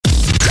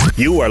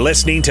You are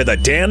listening to the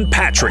Dan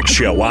Patrick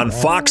Show on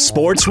Fox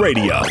Sports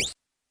Radio.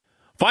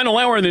 Final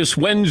hour this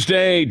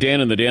Wednesday, Dan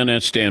and the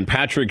Danettes, Dan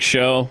Patrick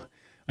Show.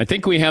 I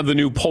think we have the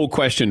new poll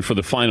question for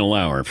the final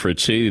hour,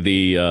 Fritzy.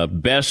 The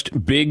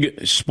best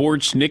big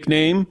sports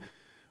nickname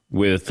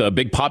with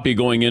Big Papi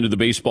going into the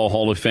Baseball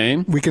Hall of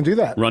Fame. We can do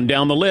that. Run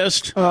down the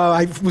list.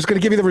 I was going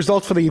to give you the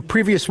results for the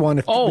previous one,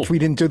 which we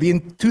didn't do. The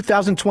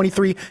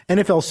 2023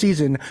 NFL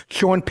season,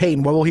 Sean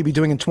Payton, what will he be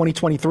doing in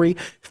 2023?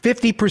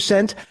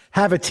 50%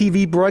 have a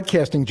TV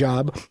broadcasting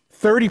job.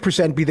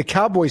 30% be the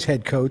Cowboys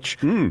head coach.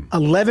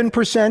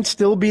 11%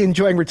 still be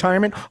enjoying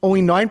retirement.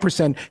 Only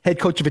 9% head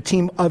coach of a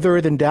team other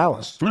than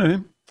Dallas. All right.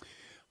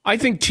 I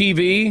think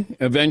TV,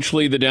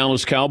 eventually the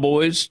Dallas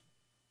Cowboys.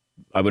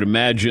 I would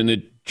imagine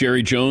that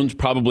Jerry Jones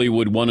probably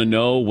would want to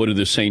know, what do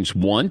the Saints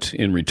want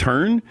in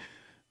return?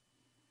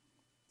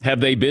 Have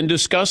they been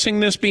discussing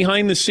this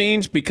behind the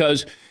scenes?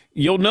 Because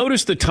you'll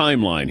notice the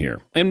timeline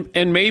here.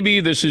 And maybe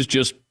this is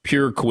just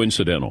pure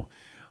coincidental.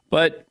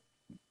 But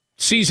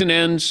season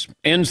ends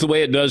the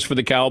way it does for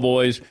the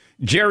Cowboys.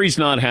 Jerry's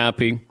not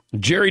happy.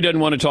 Jerry doesn't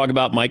want to talk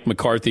about Mike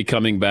McCarthy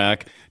coming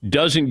back.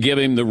 Doesn't give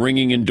him the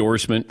ringing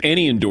endorsement,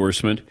 any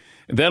endorsement.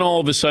 Then all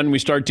of a sudden we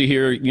start to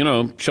hear,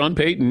 Sean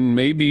Payton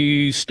may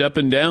be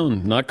stepping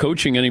down, not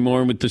coaching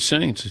anymore with the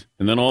Saints.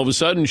 And then all of a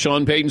sudden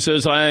Sean Payton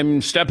says,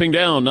 I'm stepping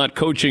down, not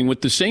coaching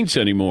with the Saints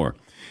anymore.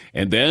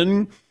 And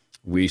then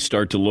we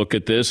start to look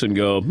at this and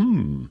go,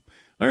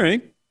 all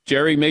right,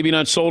 Jerry maybe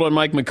not sold on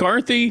Mike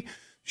McCarthy.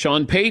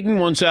 Sean Payton,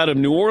 once out of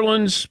New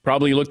Orleans,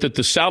 probably looked at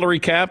the salary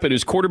cap at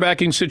his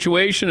quarterbacking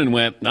situation and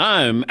went,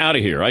 I'm out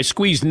of here. I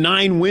squeezed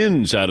 9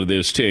 wins out of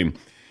this team.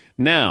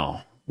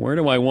 Now, where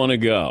do I want to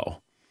go?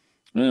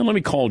 Well, let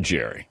me call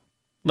Jerry.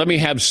 Let me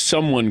have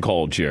someone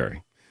call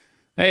Jerry.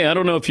 Hey, I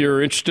don't know if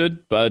you're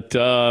interested, but,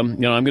 I'm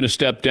going to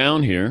step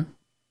down here.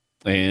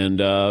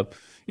 And, I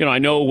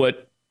know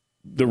what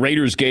the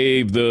Raiders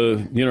gave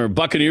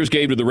Buccaneers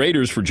gave to the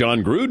Raiders for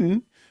John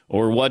Gruden,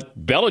 or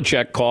what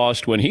Belichick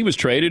cost when he was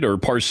traded, or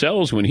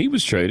Parcells when he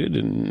was traded.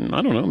 And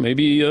I don't know,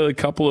 maybe a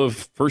couple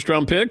of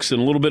first-round picks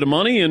and a little bit of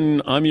money,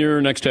 and I'm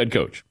your next head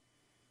coach.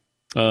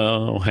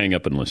 I'll hang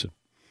up and listen.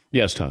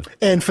 Yes, Todd.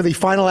 And for the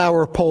final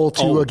hour poll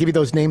to give you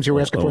those names you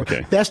were asking for.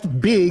 Okay. Best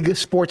big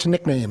sports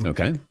nickname.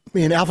 Okay.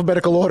 In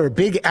alphabetical order.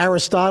 Big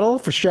Aristotle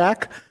for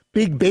Shaq.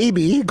 Big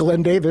Baby,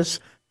 Glenn Davis.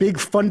 Big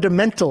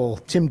Fundamental,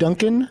 Tim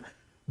Duncan.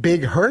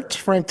 Big Hurt,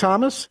 Frank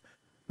Thomas.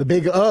 The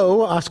Big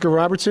O, Oscar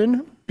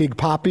Robertson. Big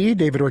Papi,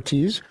 David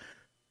Ortiz.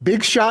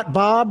 Big Shot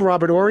Bob,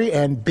 Robert Ory.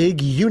 And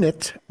Big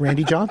Unit,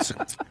 Randy Johnson.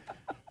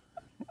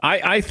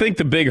 I think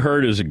the Big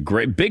Hurt is a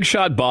great... Big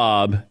Shot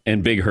Bob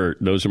and Big Hurt,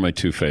 those are my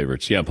two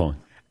favorites. Yeah, Paul.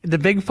 The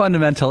Big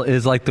Fundamental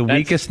is like the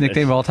weakest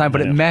nickname of all time,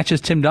 but it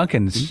matches Tim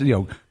Duncan's,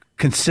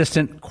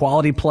 consistent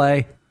quality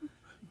play,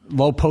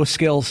 low post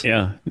skills.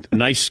 Yeah.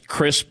 Nice,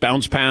 crisp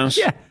bounce pass.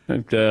 Yeah.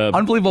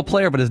 Unbelievable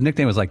player, but his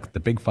nickname was like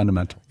the Big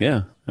Fundamental.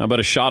 Yeah. How about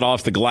a shot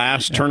off the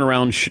glass,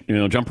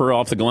 turnaround, jumper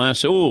off the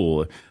glass?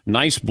 Oh,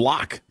 nice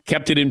block.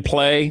 Kept it in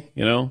play,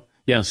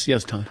 Yes,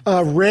 Todd.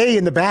 Ray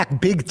in the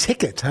back, Big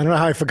Ticket. I don't know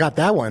how I forgot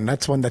that one.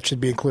 That's one that should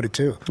be included,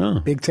 too.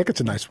 Oh. Big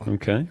Ticket's a nice one.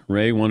 Okay.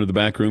 Ray, one of the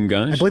backroom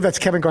guys. I believe that's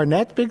Kevin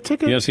Garnett, Big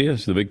Ticket? Yes, he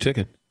is, the Big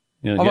Ticket.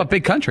 Yeah, How about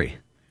Big Country?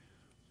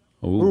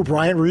 Ooh,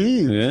 Bryant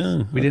Reeves.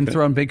 Yeah. We didn't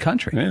throw in Big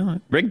Country. Yeah.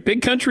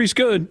 Big Country's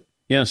good.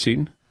 Yes,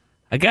 Eden.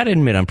 I got to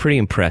admit, I'm pretty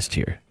impressed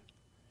here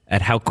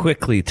at how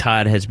quickly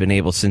Todd has been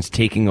able, since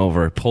taking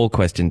over poll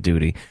question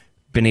duty,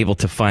 been able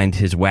to find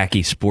his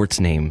wacky sports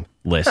name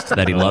list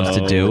that he loves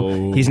to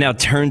do. He's now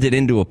turned it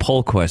into a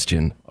poll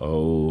question. I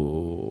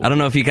don't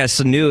know if you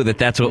guys knew that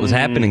that's what was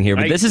happening here,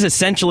 but this is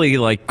essentially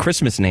like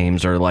Christmas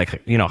names or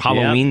like,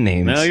 Halloween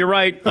names. No, you're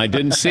right. I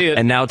didn't see it.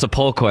 And now it's a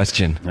poll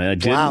question.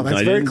 Wow,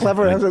 that's very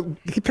clever.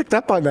 He picked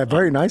up on that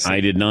very nicely. I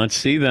did not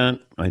see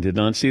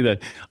that.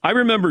 I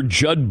remember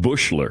Judd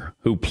Bushler,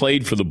 who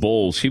played for the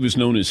Bulls. He was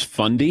known as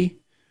Fundy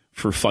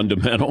for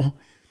fundamental.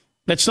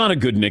 That's not a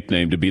good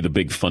nickname to be the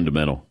Big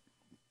Fundamental.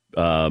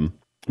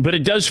 But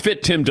it does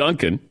fit Tim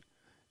Duncan.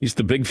 He's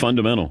the Big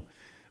Fundamental.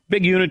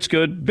 Big Unit's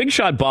good. Big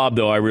Shot Bob,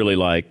 though, I really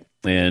like.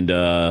 And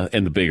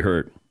the Big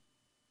Hurt.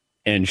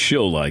 And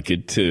she'll like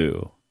it,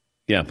 too.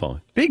 Yeah, Paul.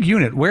 Big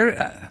Unit.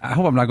 I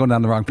hope I'm not going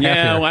down the wrong path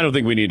here. I don't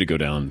think we need to go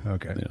down.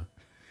 Okay.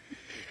 Yeah.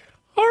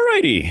 All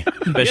righty.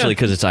 Especially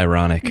because it's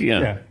ironic.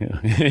 Yeah.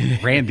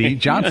 Randy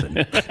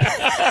Johnson.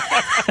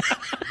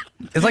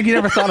 It's like you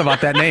never thought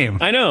about that name.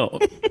 I know.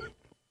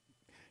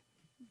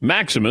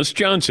 Maximus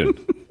Johnson.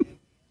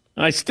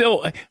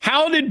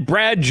 How did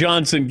Brad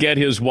Johnson get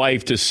his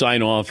wife to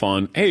sign off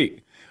on,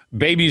 hey,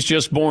 baby's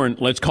just born,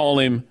 let's call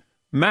him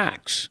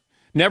Max?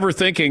 Never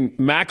thinking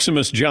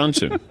Maximus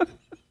Johnson.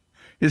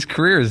 His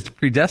career is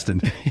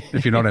predestined,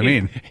 if you know what I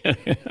mean.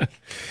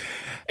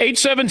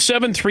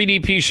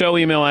 877-3DP Show,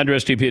 email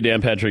address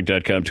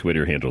dp@danpatrick.com,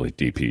 Twitter handle at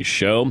DP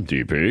Show,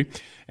 DP.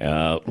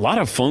 A lot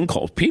of phone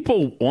calls.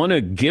 People want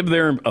to give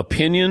their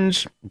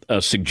opinions,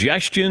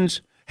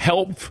 suggestions,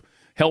 help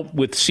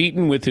with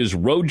Seton with his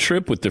road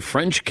trip with the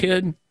French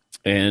kid.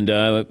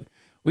 And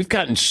we've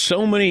gotten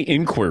so many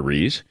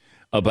inquiries.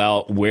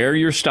 about where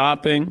you're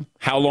stopping,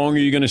 how long are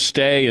you going to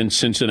stay in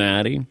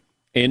Cincinnati,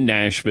 in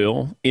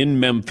Nashville, in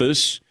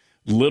Memphis,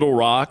 Little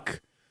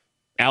Rock,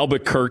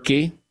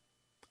 Albuquerque.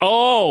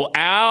 Oh,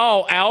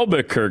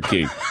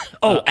 Albuquerque.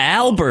 Oh,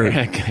 Albert.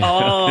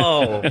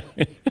 Oh.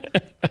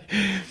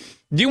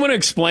 Do you want to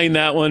explain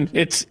that one?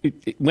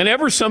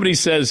 Whenever somebody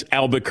says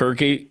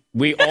Albuquerque,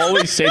 we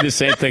always say the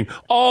same thing.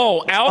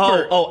 Oh,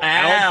 Albert.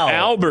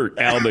 Albert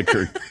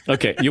Albuquerque.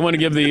 Okay, you want to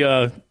give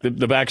the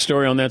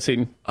backstory on that,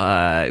 Seton?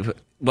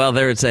 Well,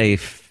 there's a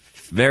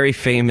very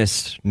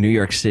famous New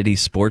York City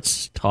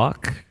sports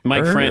talk.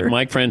 Mike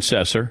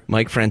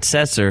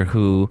Francesa,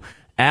 who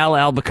Al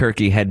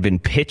Albuquerque had been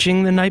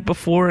pitching the night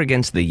before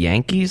against the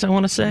Yankees, I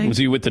want to say. Was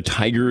he with the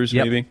Tigers,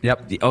 maybe?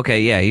 Yep.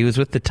 Okay, yeah, he was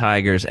with the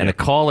Tigers, and a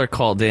caller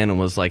called in and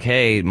was like,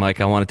 hey, Mike,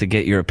 I wanted to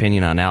get your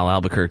opinion on Al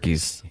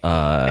Albuquerque's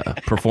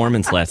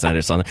performance last night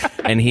or something.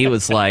 And he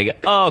was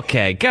like,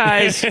 okay,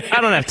 guys,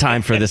 I don't have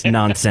time for this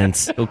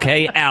nonsense,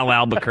 okay? Al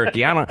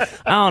Albuquerque, I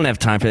don't have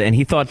time for that. And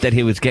he thought that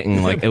he was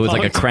getting, like, it was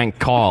like a crank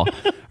call,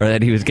 or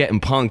that he was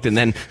getting punked. And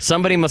then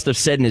somebody must have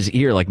said in his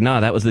ear, like, nah,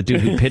 that was the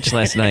dude who pitched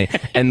last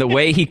night. And the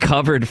way he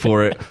covered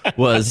for it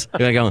was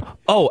going,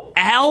 oh,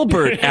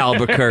 Albert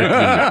Albuquerque.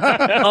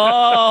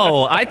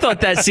 Oh, I thought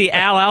that,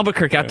 Al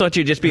Albuquerque, I thought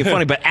you'd just be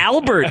funny, but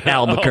Albert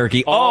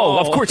Albuquerque. Oh,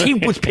 of course, he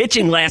was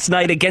pitching last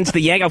night against the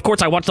Yankees. Of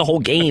course, I watched the whole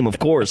game, of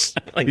course.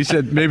 Like, he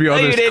said maybe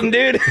others. No, you didn't,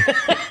 dude.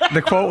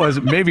 The quote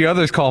was, maybe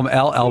others call him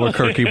Al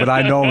Albuquerque, but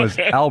I know him as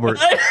Albert.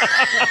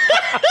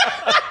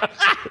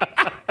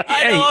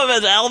 I know him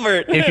as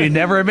Albert. If you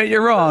never admit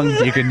you're wrong,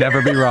 you can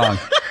never be wrong.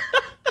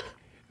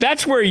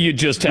 That's where you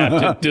just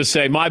have to just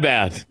say, my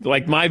bad.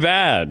 Like, my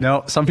bad.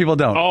 No, some people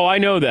don't. Oh, I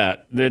know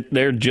that.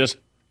 They're just...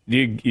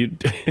 You.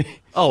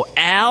 Oh,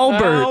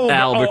 Albert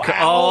Albuquerque.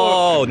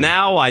 Oh,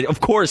 now of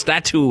course,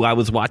 that's who I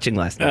was watching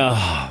last night.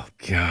 Oh,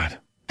 God.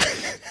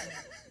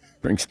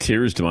 Brings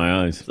tears to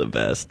my eyes. The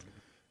best.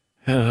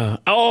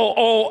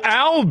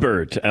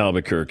 Albert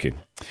Albuquerque.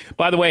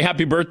 By the way,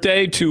 happy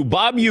birthday to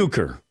Bob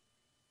Uecker.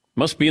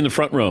 Must be in the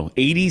front row.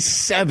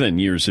 87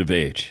 years of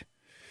age.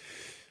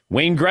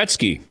 Wayne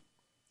Gretzky.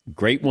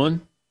 Great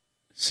one.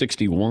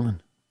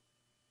 61.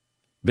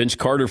 Vince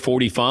Carter,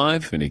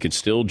 45, and he can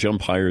still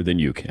jump higher than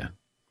you can.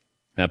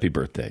 Happy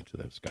birthday to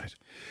those guys.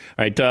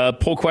 All right,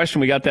 poll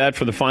question. We got that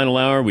for the final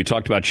hour. We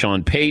talked about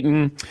Sean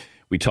Payton.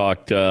 We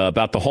talked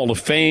about the Hall of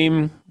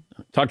Fame.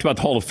 Talked about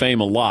the Hall of Fame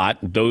a lot.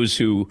 Those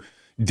who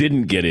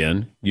didn't get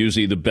in,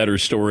 usually the better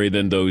story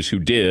than those who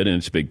did, and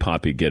it's Big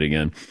Papi getting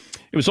in.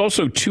 It was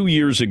also 2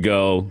 years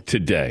ago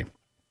today,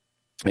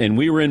 and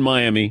we were in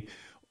Miami.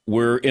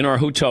 We're in our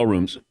hotel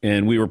rooms,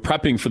 and we were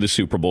prepping for the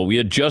Super Bowl. We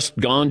had just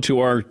gone to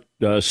our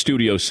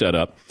studio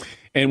setup,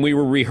 and we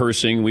were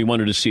rehearsing. We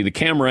wanted to see the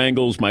camera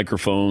angles,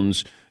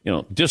 microphones,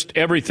 just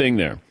everything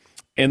there.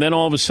 And then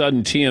all of a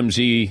sudden,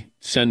 TMZ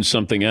sends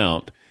something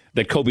out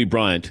that Kobe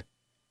Bryant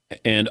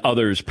and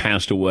others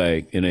passed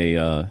away in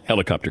a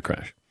helicopter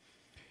crash.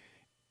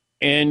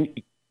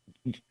 And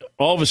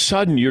all of a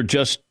sudden, you're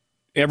just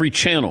every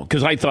channel,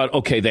 because I thought,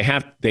 okay, they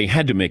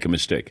had to make a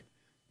mistake.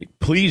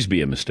 Please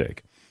be a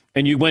mistake.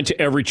 And you went to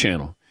every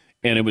channel,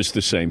 and it was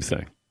the same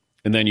thing.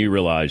 And then you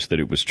realized that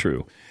it was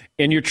true.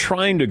 And you're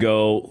trying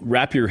to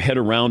wrap your head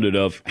around it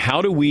of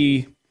how do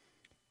we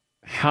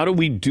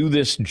do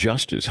this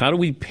justice? How do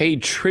we pay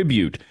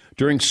tribute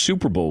during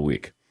Super Bowl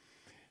week?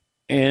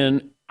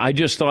 And I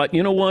just thought,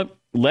 you know what?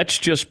 Let's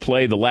just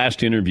play the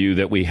last interview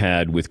that we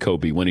had with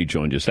Kobe when he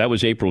joined us. That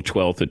was April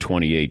 12th of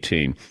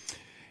 2018.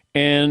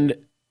 And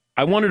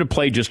I wanted to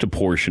play just a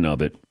portion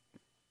of it.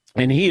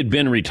 And he had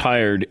been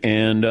retired.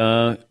 And,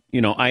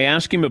 I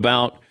asked him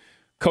about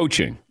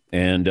coaching.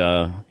 And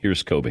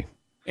here's Kobe.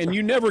 And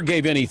you never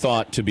gave any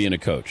thought to being a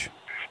coach?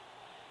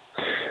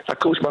 I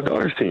coach my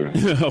daughter's team.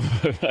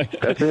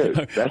 That's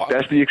it.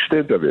 That's the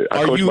extent of it.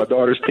 I coach my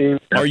daughter's team.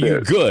 Are you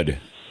good?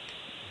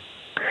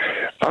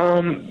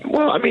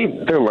 Well, I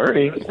mean, they're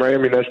learning, right? I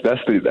mean, that's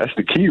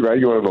the key, right?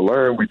 You want them to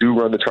learn. We do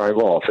run the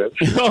triangle offense.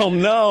 Oh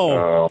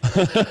no!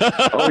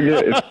 Oh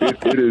yeah,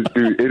 it is,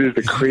 dude. It is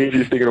the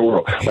craziest thing in the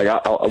world. Like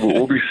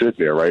we'll be sitting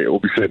there, right? We'll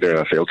be sitting there,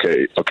 and I say,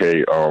 okay,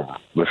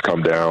 let's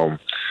come down.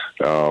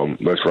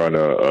 Let's run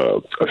a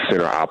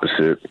center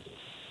opposite.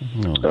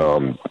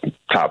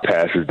 Top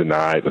pass is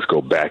denied. Let's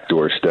go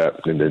backdoor step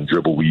and then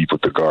dribble weave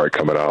with the guard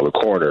coming out of the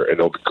corner, and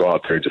they'll go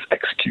out there and just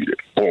execute it.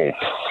 Boom.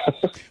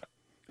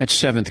 That's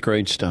seventh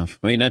grade stuff.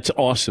 I mean, that's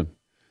awesome.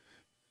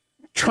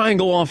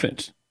 Triangle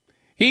offense.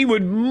 He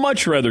would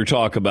much rather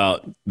talk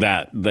about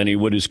that than he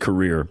would his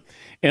career.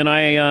 And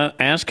I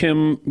asked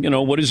him,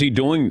 what is he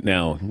doing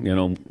now,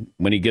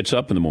 when he gets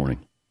up in the morning?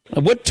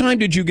 What time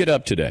did you get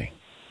up today?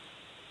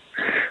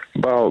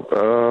 About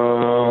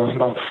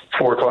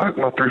 4 o'clock,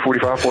 about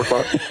 3:45, 4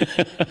 o'clock.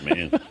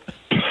 Man.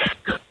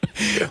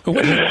 It's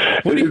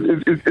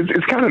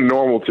kind of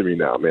normal to me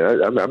now,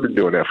 man. I've been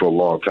doing that for a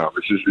long time.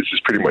 It's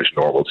just pretty much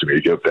normal to me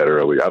to get up that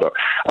early. I don't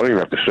even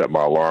have to set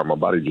my alarm. My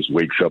body just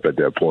wakes up at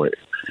that point.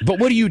 But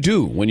what do you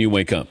do when you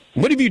wake up?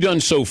 What have you done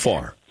so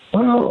far?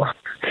 Well,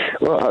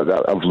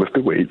 I've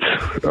lifted weights.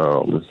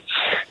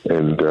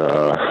 And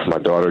my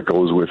daughter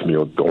goes with me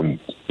on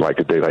like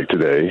a day like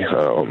today.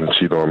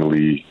 She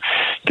normally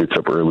gets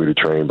up early to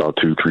train about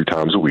 2-3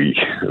 times a week.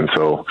 And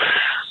so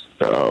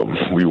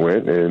we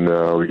went and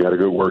we got a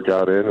good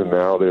workout in, and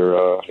now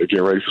they're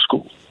getting ready for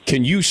school.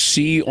 Can you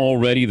see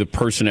already the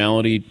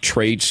personality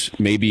traits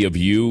maybe of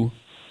you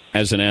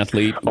as an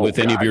athlete with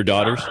any of your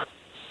daughters?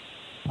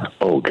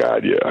 Oh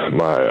God, yeah.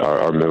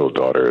 Our middle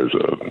daughter is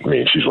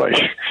she's like,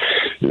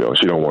 she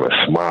don't want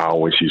to smile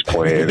when she's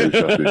playing. It's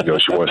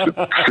just, she wants to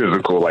be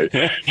physical. Like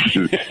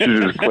she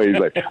just plays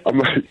like I'm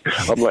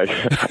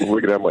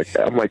looking at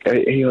her, I'm like,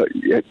 hey,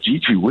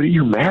 Gigi, what are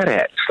you mad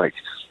at? She's like,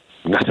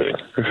 nothing.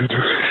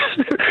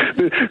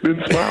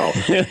 Then smile.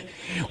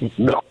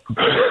 No.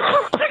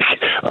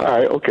 All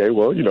right, okay.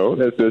 Well,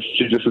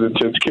 she's just an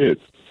intense kid.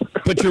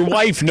 But your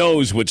wife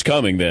knows what's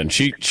coming. Then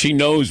she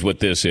knows what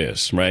this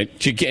is, right?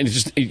 You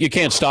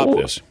can't stop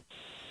this.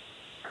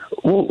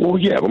 Well,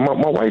 yeah, but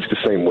my wife's the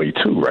same way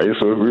too, right?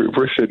 So if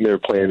we're sitting there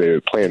playing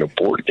a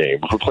board game,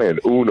 if we're playing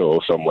Uno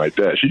or something like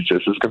that, she's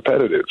just as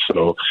competitive.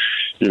 So,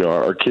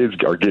 our kids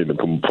are getting it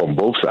from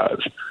both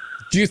sides.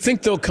 Do you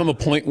think there'll come a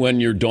point when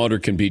your daughter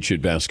can beat you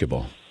at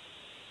basketball?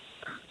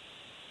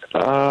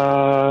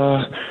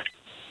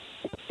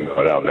 No,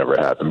 that'll never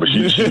happen. But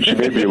she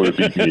may be able to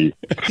beat me.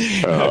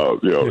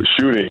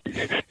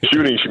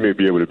 Shooting, she may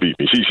be able to beat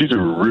me. She's a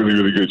really,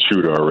 really good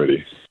shooter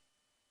already.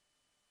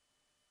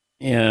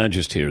 Yeah, I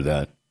just hear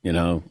that,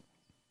 and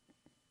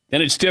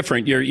it's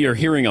different. You're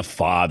hearing a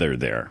father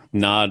there,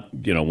 not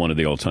one of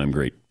the all-time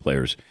great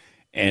players,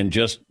 and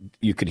just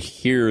you could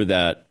hear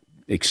that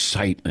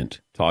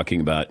excitement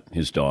talking about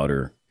his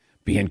daughter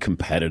being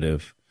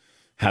competitive,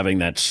 having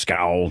that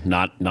scowl,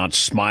 not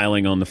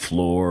smiling on the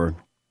floor.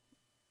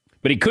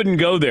 But he couldn't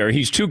go there.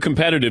 He's too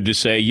competitive to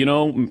say,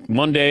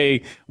 one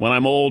day when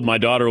I'm old, my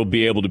daughter will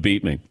be able to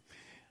beat me.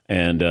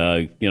 And,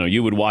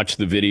 you would watch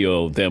the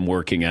video of them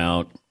working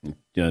out.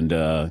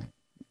 And,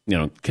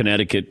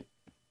 Connecticut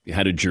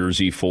had a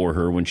jersey for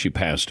her when she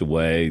passed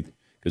away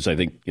because I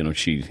think,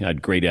 she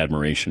had great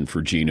admiration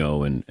for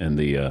Gino and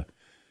the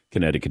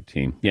Connecticut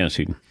team. Yes,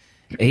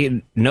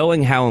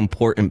 knowing how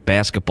important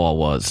basketball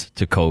was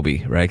to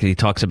Kobe, right? 'Cause he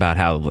talks about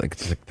how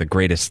it's the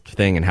greatest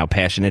thing and how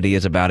passionate he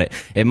is about it.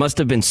 It must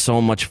have been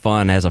so much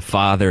fun as a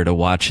father to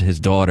watch his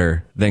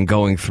daughter then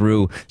going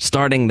through,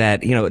 starting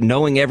that,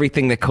 knowing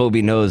everything that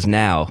Kobe knows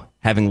now,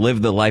 having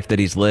lived the life that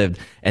he's lived,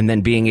 and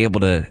then being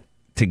able to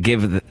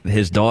give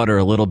his daughter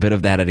a little bit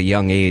of that at a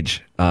young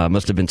age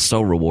must have been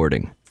so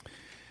rewarding.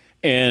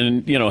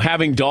 And,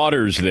 having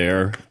daughters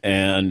there,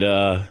 and,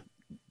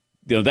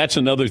 that's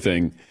another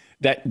thing.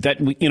 That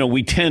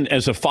we tend,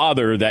 as a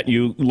father, that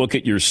you look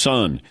at your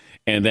son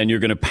and then you're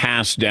going to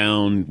pass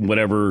down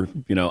whatever,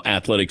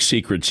 athletic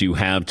secrets you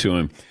have to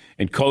him.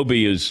 And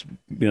Kobe is,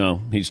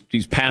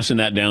 he's passing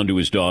that down to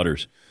his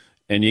daughters.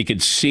 And you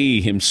could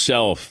see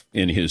himself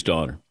in his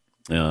daughter.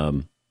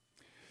 And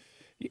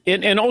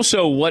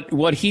also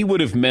what he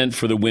would have meant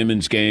for the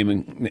women's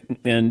game.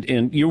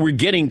 And you were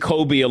getting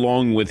Kobe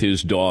along with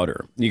his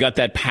daughter. You got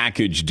that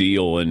package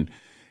deal, and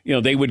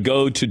they would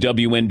go to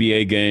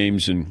WNBA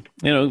games, and,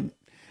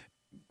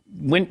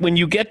 when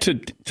you get to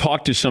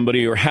talk to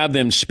somebody or have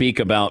them speak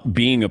about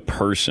being a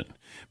person,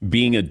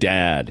 being a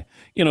dad,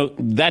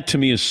 that to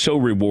me is so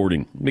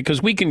rewarding,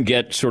 because we can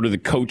get sort of the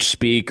coach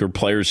speak or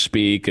players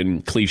speak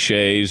and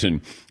cliches,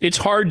 and it's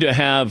hard to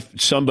have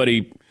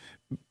somebody,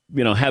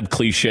 have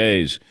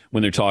cliches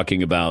when they're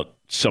talking about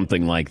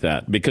something like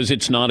that, because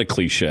it's not a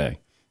cliche.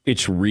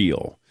 It's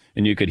real,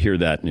 and you could hear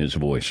that in his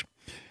voice.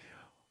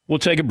 We'll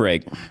take a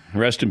break.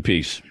 Rest in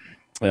peace.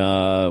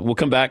 We'll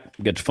come back,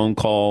 get to phone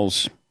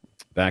calls.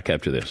 Back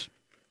after this.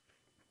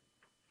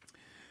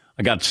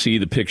 I got to see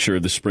the picture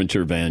of the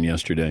Sprinter van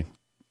yesterday.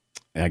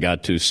 I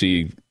got to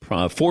see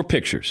 4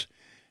 pictures,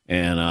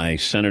 and I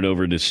sent it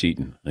over to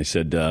Seton. I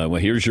said, well,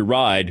 here's your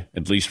ride,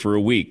 at least for a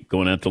week,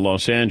 going out to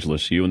Los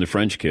Angeles, you and the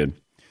French kid.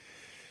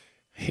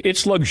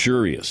 It's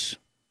luxurious.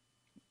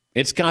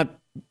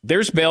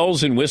 There's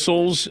bells and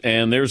whistles,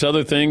 and there's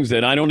other things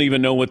that I don't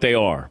even know what they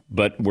are,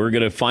 but we're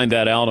going to find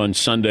that out on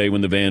Sunday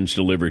when the van's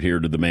delivered here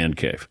to the man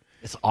cave.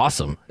 It's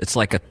awesome. It's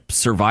like a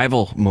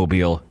survival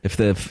mobile.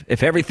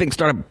 If everything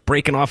started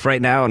breaking off right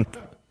now, and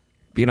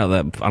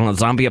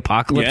zombie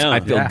apocalypse, I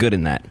feel good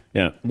in that.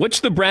 Yeah.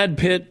 What's the Brad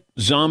Pitt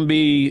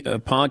zombie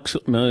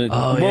apocalypse?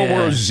 World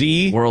War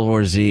Z. World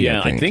War Z.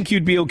 Yeah, I think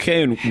you'd be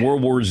okay in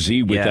World War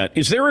Z with that.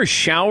 Is there a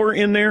shower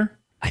in there?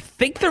 I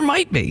think there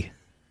might be.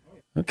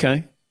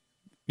 Okay.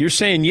 You're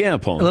saying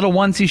Paul. A little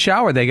onesie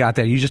shower they got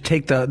there. You just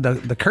take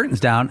the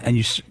curtains down and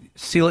you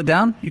seal it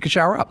down. You can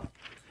shower up.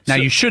 Now,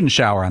 you shouldn't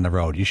shower on the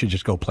road. You should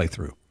just go play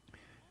through.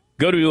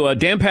 Go to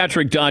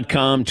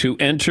danpatrick.com to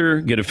enter,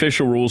 get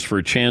official rules for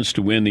a chance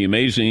to win the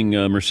amazing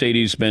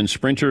Mercedes-Benz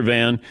Sprinter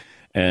van.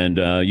 And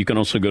you can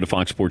also go to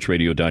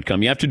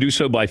foxsportsradio.com. You have to do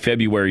so by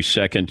February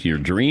 2nd. Your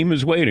dream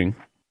is waiting.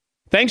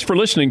 Thanks for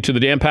listening to the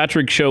Dan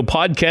Patrick Show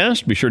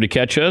podcast. Be sure to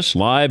catch us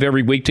live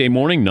every weekday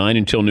morning, 9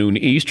 until noon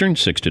Eastern,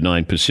 6 to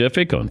 9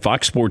 Pacific on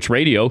Fox Sports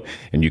Radio.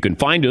 And you can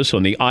find us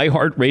on the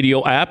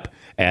iHeartRadio app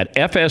at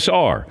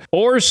FSR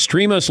or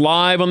stream us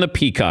live on the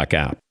Peacock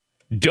app.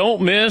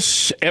 Don't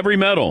miss every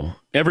medal,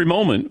 every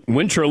moment.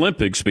 Winter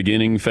Olympics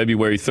beginning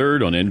February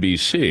 3rd on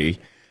NBC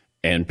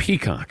and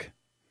Peacock.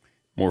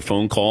 More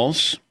phone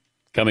calls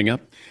coming up.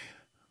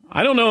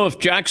 I don't know if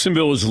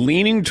Jacksonville is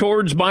leaning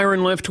towards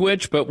Byron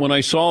Leftwich, but when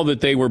I saw that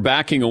they were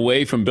backing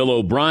away from Bill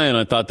O'Brien,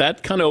 I thought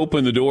that kind of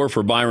opened the door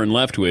for Byron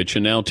Leftwich,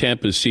 and now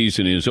Tampa's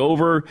season is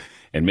over,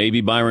 and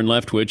maybe Byron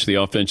Leftwich, the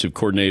offensive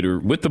coordinator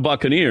with the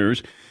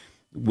Buccaneers,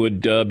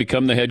 would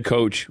become the head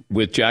coach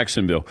with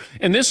Jacksonville.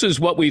 And this is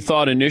what we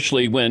thought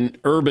initially when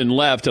Urban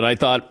left, and I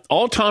thought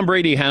all Tom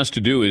Brady has to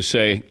do is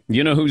say,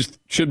 you know who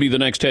should be the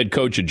next head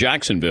coach at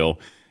Jacksonville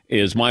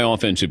is my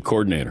offensive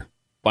coordinator,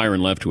 Byron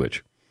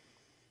Leftwich.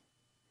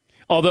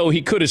 Although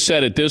he could have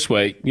said it this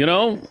way, you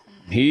know,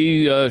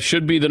 he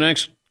should be the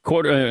next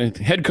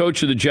head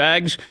coach of the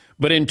Jags,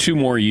 but in 2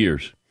 more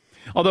years.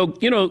 Although,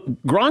 you know,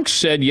 Gronk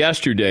said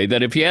yesterday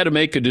that if he had to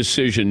make a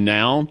decision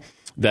now,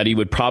 that he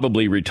would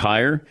probably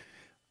retire.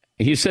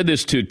 He said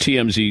this to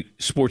TMZ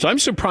Sports. I'm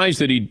surprised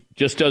that he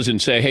just doesn't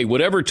say, hey,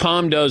 whatever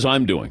Tom does,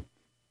 I'm doing.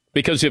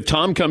 Because if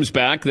Tom comes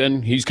back,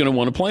 then he's going to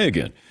want to play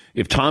again.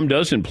 If Tom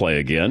doesn't play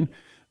again,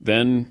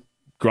 then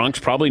Gronk's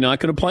probably not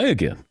going to play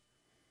again.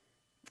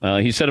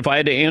 He said, if I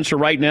had to answer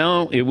right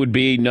now, it would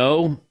be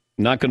no,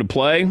 not going to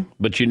play.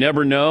 But you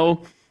never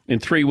know. In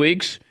 3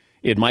 weeks,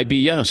 it might be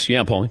yes.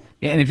 Yeah, Paulie.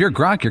 Yeah, and if you're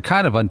Gronk, you're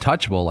kind of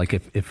untouchable. Like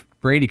if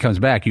Brady comes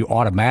back, you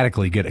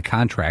automatically get a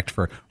contract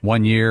for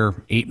 1 year,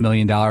 $8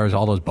 million,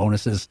 all those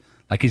bonuses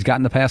like he's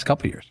gotten the past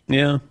couple of years.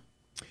 Yeah.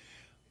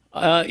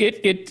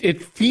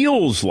 It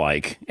feels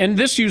like, and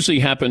this usually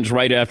happens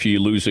right after you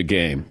lose a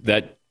game,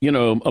 that, you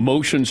know,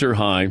 emotions are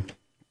high.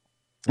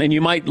 And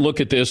you might look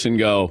at this and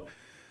go,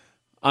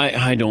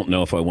 I don't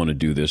know if I want to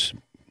do this.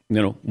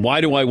 You know,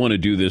 why do I want to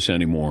do this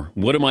anymore?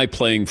 What am I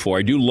playing for?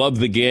 I do love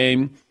the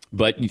game,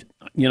 but, you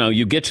know,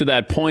 you get to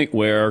that point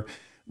where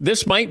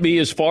this might be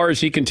as far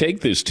as he can take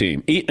this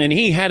team. And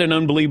he had an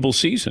unbelievable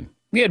season.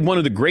 He had one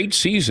of the great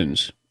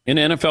seasons in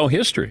NFL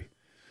history.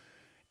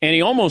 And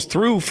he almost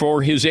threw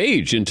for his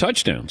age in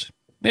touchdowns.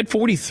 He had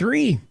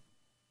 43,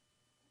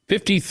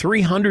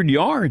 5,300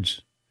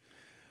 yards.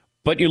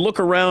 But you look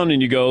around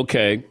and you go,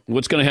 okay,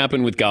 what's going to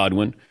happen with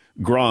Godwin,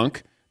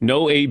 Gronk?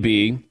 No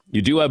AB.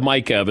 You do have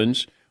Mike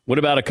Evans. What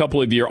about a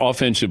couple of your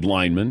offensive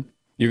linemen?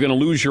 You're going to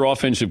lose your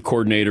offensive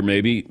coordinator,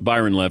 maybe,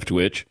 Byron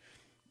Leftwich.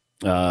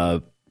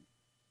 I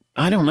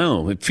don't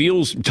know. It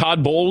feels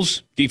Todd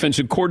Bowles,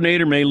 defensive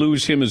coordinator, may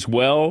lose him as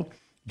well.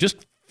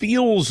 Just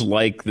feels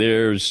like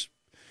there's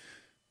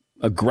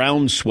a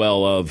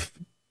groundswell of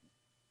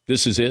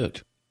this is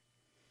it.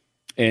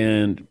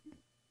 And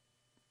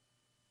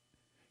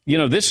you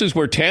know, this is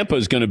where Tampa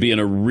is going to be in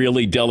a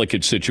really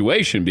delicate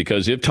situation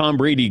because if Tom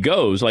Brady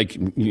goes, like,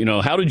 you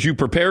know, how did you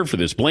prepare for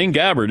this? Blaine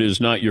Gabbert is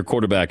not your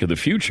quarterback of the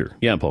future.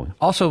 Yeah, Paul.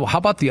 Also, how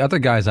about the other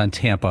guys on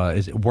Tampa?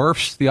 Is it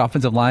Wirfs, the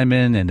offensive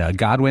lineman, and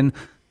Godwin?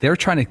 They're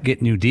trying to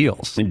get new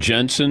deals. And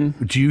Jensen?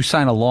 Do you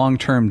sign a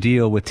long-term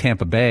deal with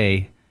Tampa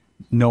Bay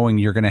knowing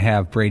you're going to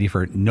have Brady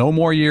for no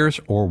more years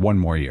or 1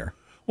 more year?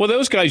 Well,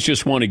 those guys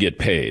just want to get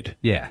paid.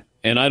 Yeah.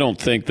 And I don't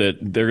think that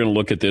they're going to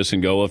look at this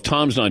and go, well, if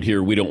Tom's not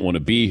here, we don't want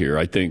to be here.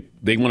 I think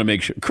they want to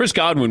make sure. Chris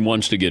Godwin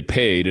wants to get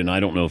paid, and I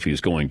don't know if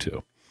he's going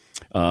to.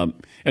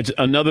 It's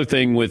another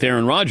thing with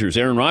Aaron Rodgers.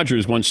 Aaron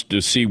Rodgers wants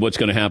to see what's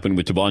going to happen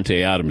with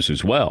Davante Adams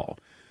as well.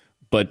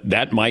 But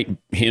that might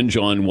hinge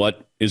on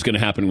what is going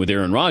to happen with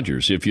Aaron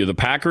Rodgers. If you're the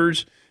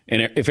Packers,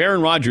 and if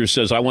Aaron Rodgers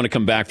says, I want to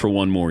come back for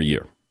 1 more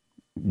year,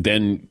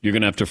 then you're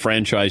going to have to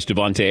franchise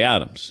Davante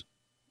Adams,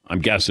 I'm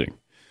guessing.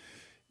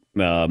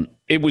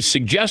 It was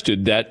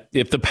suggested that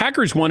if the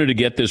Packers wanted to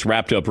get this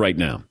wrapped up right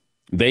now,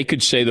 they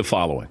could say the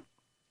following.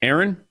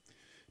 Aaron,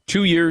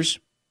 2 years,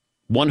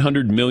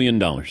 $100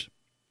 million.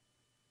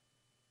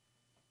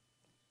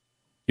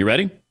 You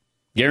ready?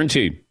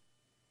 Guaranteed.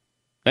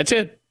 That's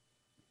it.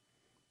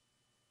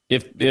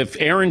 If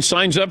Aaron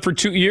signs up for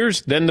 2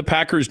 years, then the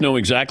Packers know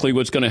exactly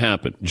what's going to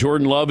happen.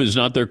 Jordan Love is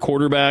not their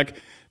quarterback.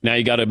 Now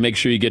you got to make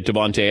sure you get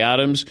Davante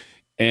Adams.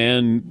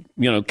 And,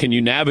 you know, can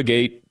you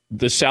navigate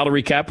the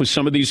salary cap with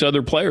some of these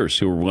other players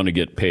who want to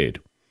get paid?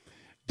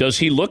 Does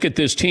he look at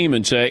this team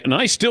and say, and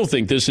I still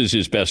think this is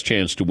his best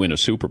chance to win a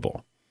Super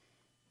Bowl.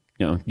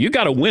 You know, you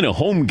got to win a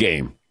home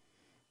game.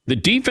 The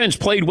defense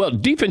played well.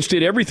 Defense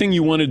did everything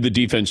you wanted the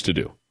defense to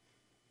do.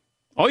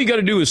 All you got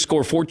to do is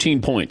score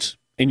 14 points,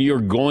 and you're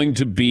going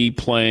to be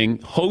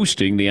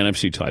hosting the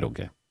NFC title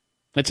game.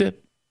 That's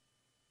it.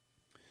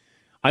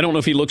 I don't know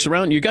if he looks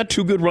around. You got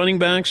 2 good running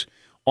backs.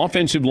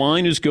 Offensive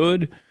line is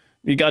good.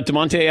 You got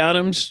Davante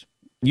Adams.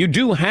 You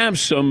do have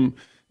some,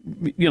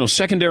 you know,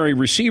 secondary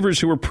receivers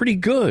who are pretty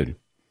good.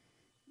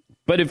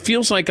 But it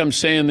feels like I'm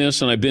saying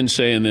this, and I've been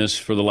saying this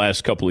for the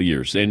last couple of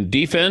years. And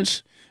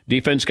defense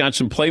got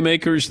some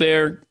playmakers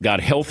there,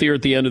 got healthier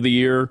at the end of the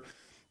year.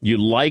 You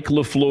like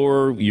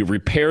LaFleur. You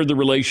repair the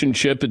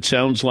relationship, it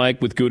sounds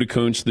like, with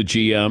Gutekunst, the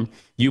GM.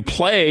 You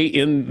play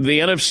in the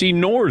NFC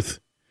North.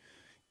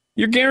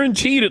 You're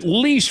guaranteed at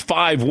least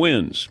 5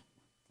 wins,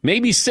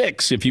 maybe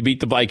 6 if you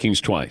beat the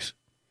Vikings twice.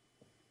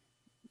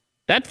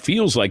 That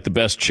feels like the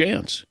best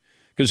chance.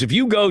 Because if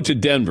you go to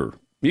Denver,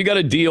 you got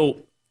to deal,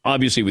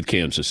 obviously, with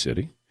Kansas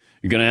City.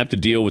 You're going to have to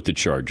deal with the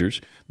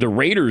Chargers. The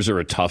Raiders are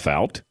a tough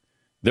out.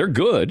 They're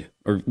good,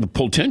 or the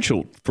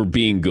potential for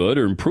being good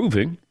or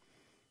improving.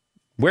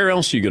 Where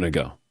else are you going to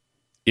go?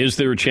 Is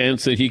there a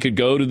chance that he could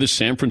go to the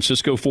San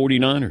Francisco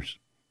 49ers?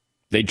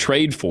 They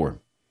trade for him.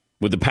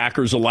 Would the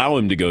Packers allow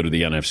him to go to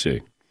the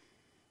NFC?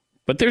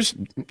 But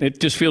it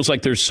just feels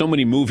like there's so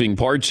many moving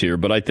parts here.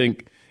 But I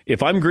think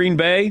if I'm Green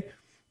Bay,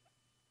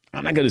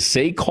 I'm not going to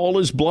say call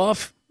his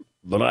bluff,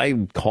 but I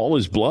call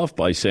his bluff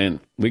by saying,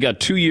 we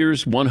got 2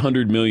 years,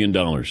 $100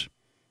 million.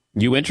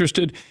 You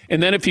interested?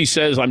 And then if he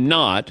says, I'm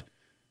not,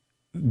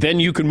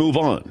 then you can move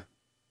on.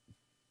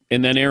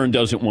 And then Aaron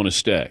doesn't want to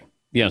stay.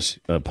 Yes,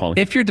 Paulie.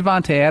 If you're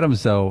Devontae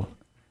Adams, though,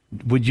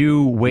 would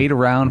you wait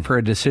around for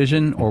a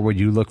decision, or would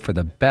you look for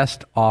the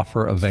best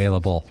offer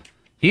available?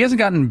 He hasn't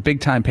gotten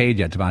big-time paid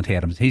yet, Devontae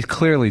Adams. He's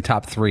clearly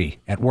top 3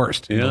 at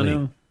worst. Yeah, I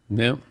know.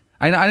 Yeah.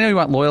 I know you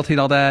want loyalty and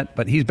all that,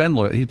 but he's been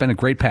loyal. He's been a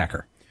great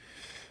Packer.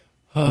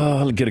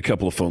 I'll get a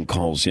couple of phone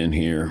calls in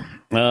here.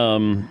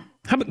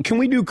 Can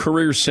we do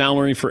career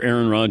salary for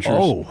Aaron Rodgers?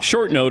 Oh.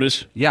 Short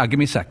notice. Yeah, give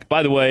me a sec.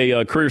 By the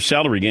way, career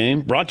salary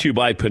game brought to you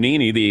by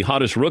Panini, the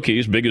hottest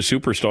rookies, biggest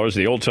superstars,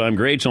 the old-time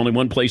greats. Only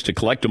one place to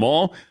collect them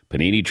all.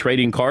 Panini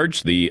Trading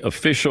Cards, the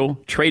official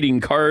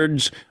trading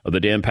cards of the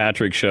Dan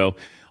Patrick Show.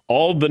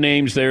 All the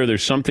names there.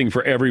 There's something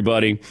for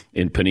everybody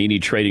in Panini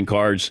Trading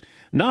Cards.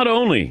 Not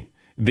only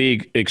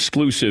the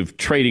exclusive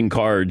trading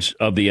cards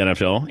of the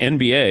NFL,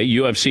 NBA,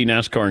 UFC,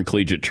 NASCAR, and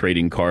collegiate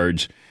trading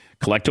cards.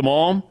 Collect them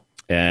all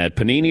at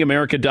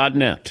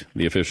PaniniAmerica.net,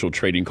 the official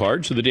trading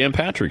cards of the Dan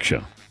Patrick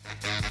Show.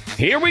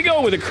 Here we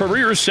go with a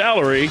career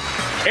salary,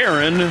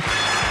 Aaron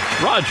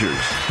Rodgers.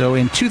 So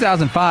in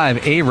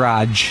 2005,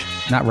 A-Raj,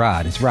 not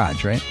Rod, it's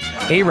Raj, right?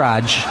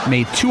 A-Raj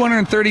made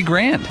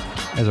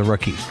 $230,000 as a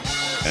rookie.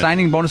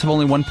 Signing bonus of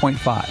only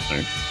 1.5.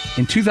 Right.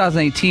 In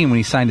 2018, when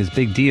he signed his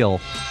big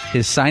deal,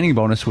 his signing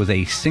bonus was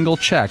a single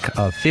check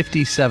of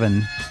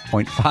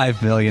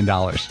 $57.5 million.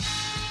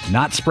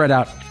 Not spread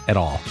out at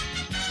all.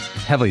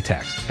 Heavily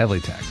taxed.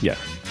 Yeah.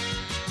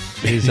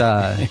 His,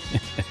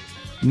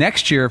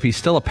 next year, if he's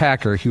still a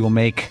Packer, he will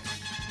make,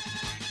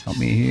 help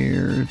me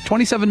here,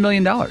 $27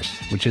 million,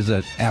 which is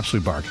an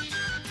absolute bargain.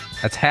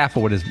 That's half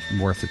of what is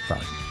worth it,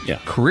 probably. Yeah.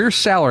 Career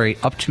salary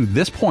up to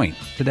this point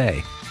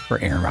today for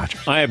Aaron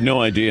Rodgers. I have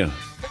no idea.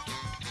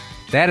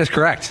 That is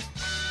correct.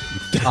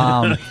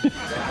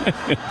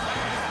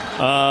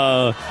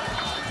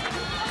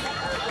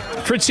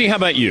 Fritzy, how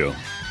about you?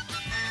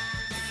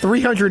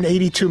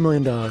 $382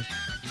 million.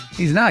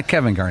 He's not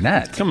Kevin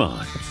Garnett. Come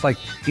on. It's like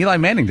Eli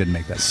Manning didn't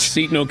make that.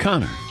 Seton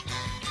O'Connor.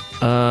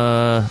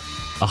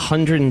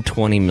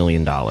 $120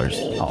 million.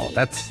 Oh,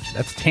 that's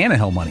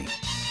Tannehill money.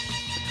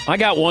 I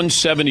got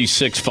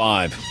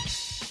 176.5.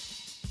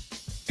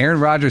 Aaron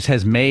Rodgers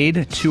has made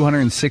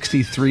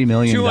 $263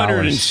 million.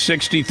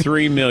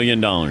 $263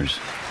 million.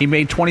 He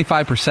made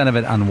 25% of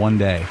it on one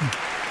day.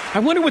 I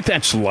wonder what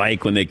that's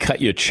like when they cut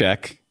you a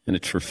check and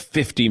it's for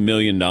 $50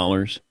 million.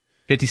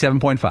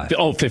 57.5.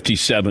 Oh,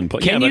 57.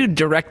 Can you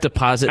direct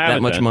deposit that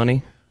much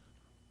money?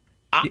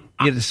 You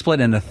have to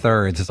split into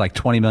thirds. It's like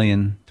 20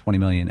 million, and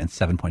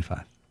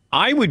 7.5.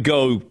 I would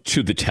go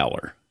to the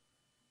teller.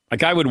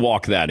 Like, I would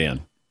walk that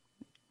in.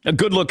 A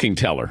good-looking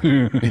teller.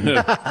 You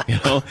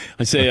know,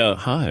 I say,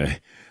 hi.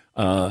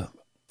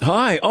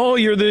 Hi. Oh,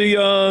 you're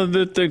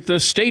the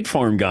State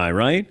Farm guy,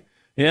 right?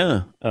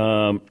 Yeah.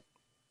 Can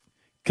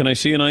I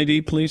see an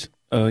ID, please?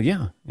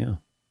 Yeah.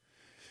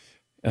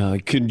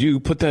 Could you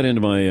put that into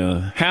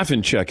my half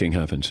in checking,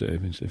 half in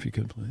savings, if you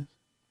could, please?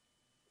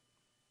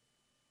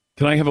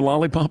 Can I have a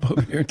lollipop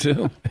over here,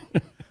 too?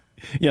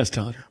 Yes,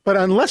 Todd. But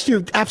unless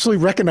you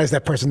absolutely recognize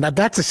that person,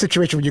 that's a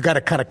situation where you got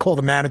to kind of call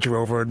the manager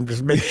over and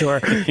just make sure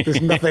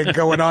there's nothing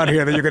going on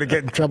here that you're going to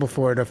get in trouble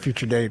for at a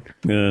future date.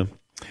 Yeah.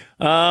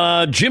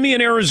 Jimmy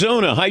in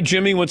Arizona. Hi,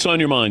 Jimmy. What's on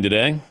your mind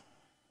today?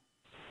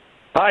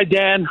 Hi,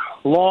 Dan.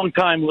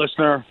 Long-time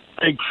listener.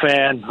 Big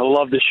fan. I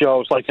love the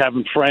show. It's like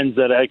having friends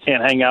that I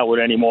can't hang out with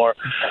anymore.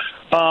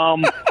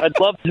 I'd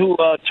love to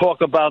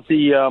talk about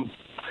the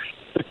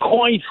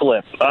coin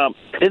flip.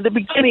 In the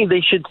beginning,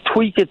 they should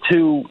tweak it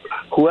to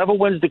whoever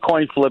wins the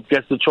coin flip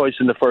gets the choice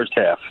in the first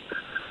half.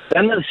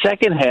 Then in the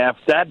second half,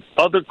 that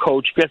other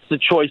coach gets the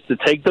choice to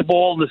take the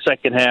ball in the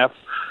second half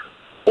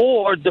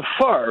or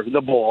defer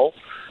the ball,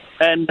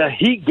 and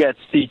he gets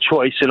the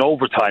choice in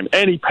overtime,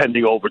 any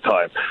pending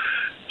overtime.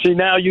 See,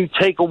 now you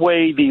take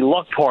away the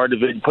luck part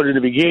of it and put it in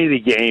the beginning of the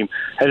game,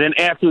 and then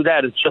after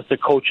that, it's just the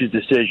coach's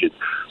decision.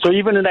 So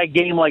even in that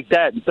game like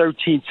that, in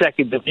 13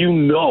 seconds, if you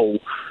know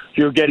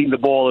you're getting the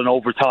ball in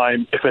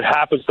overtime, if it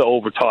happens to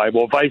overtime,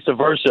 or vice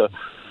versa,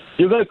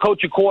 you're going to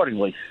coach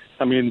accordingly.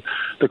 I mean,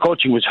 the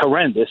coaching was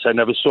horrendous. I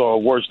never saw a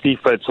worse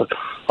defense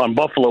on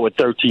Buffalo at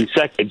 13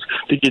 seconds.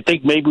 Did you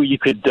think maybe you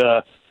could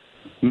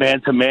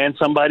man-to-man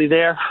somebody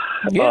there?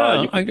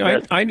 Yeah,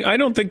 I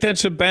don't think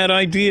that's a bad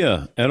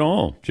idea at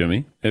all,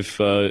 Jimmy. If,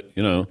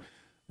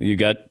 you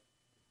got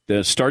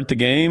to start the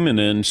game and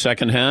then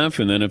second half,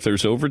 and then if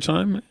there's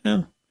overtime,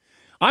 yeah.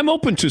 I'm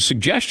open to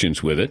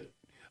suggestions with it.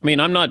 I mean,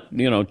 I'm not,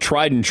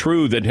 tried and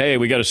true that, hey,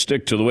 we got to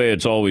stick to the way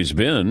it's always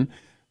been.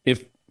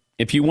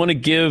 If you want to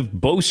give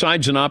both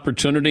sides an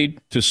opportunity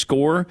to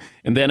score,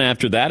 and then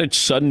after that it's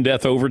sudden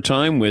death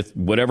overtime with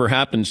whatever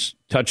happens,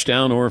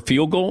 touchdown or a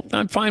field goal,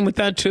 I'm fine with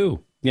that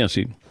too. Yes,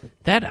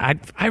 that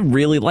I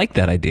really like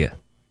that idea.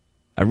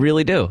 I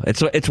really do.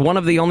 It's one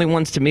of the only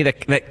ones to me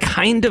that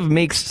kind of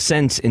makes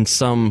sense in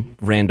some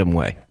random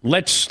way.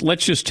 Let's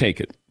just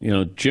take it.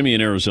 Jimmy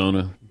in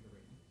Arizona.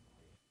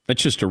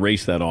 Let's just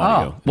erase that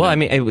audio. Oh, well, I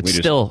mean, it would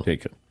still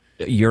take it.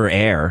 Your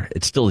air.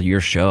 It's still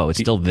your show. It's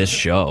still this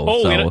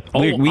show.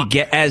 We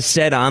get, as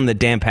said on the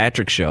Dan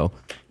Patrick Show.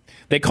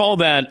 They call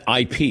that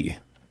IP.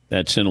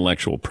 That's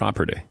intellectual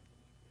property.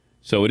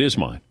 So it is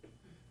mine.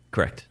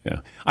 Correct. Yeah.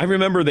 I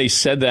remember they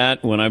said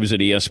that when I was at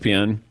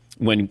ESPN,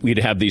 when we'd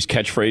have these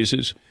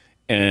catchphrases,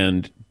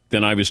 and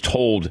then I was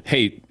told,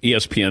 hey,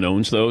 ESPN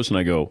owns those. And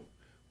I go,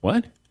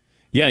 what?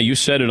 Yeah, you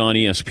said it on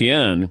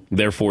ESPN,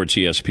 therefore it's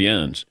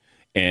ESPN's.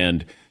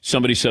 And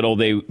somebody said,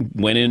 they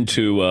went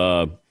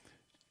into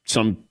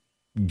some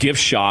gift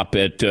shop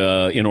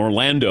in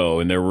Orlando,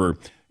 and there were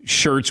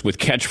shirts with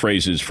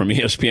catchphrases from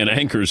ESPN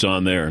anchors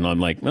on there. And I'm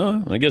like,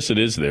 oh, I guess it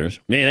is theirs.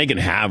 Man, they can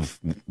have,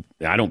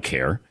 I don't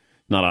care.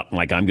 Not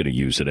like I'm going to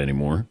use it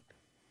anymore.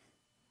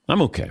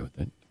 I'm okay with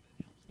it.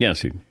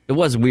 Yes. It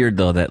was weird,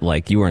 though,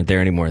 that you weren't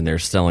there anymore and they're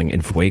selling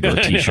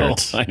Infuego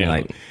T-shirts. I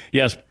know.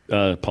 Yes,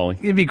 Paulie.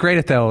 It'd be great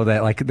if, though,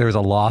 that there was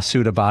a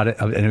lawsuit about it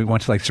and it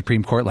went to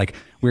Supreme Court.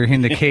 We're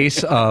in the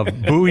case of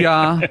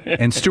Booyah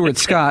and Stuart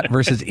Scott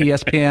versus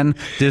ESPN,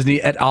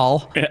 Disney et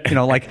al.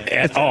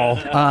 Et al.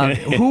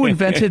 Who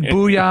invented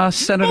Booyah,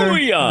 Senator?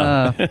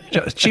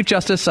 Booyah! Chief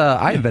Justice,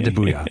 I invented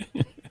Booyah.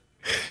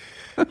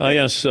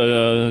 Yes,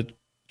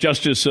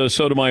 Justice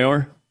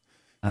Sotomayor.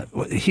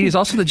 He is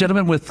also the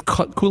gentleman with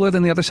cooler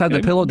than the other side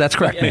of the pillow. That's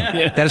correct, man.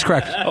 Yeah. That is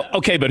correct.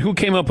 Okay, but who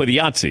came up with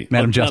Yahtzee?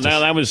 Madam Justice. Now,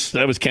 that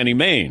was Kenny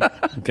Mayne.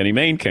 Kenny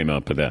Mayne came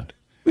up with that.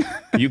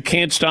 You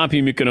can't stop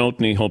him. You can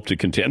only hope to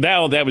contend.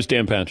 That was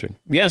Dan Patrick.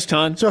 Yes,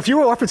 Todd? So if you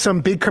were offered some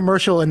big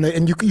commercial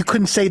and you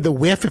couldn't say the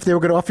whiff, if they were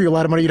going to offer you a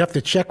lot of money, you'd have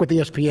to check with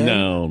ESPN?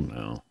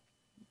 No.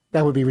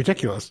 That would be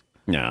ridiculous.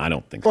 No, I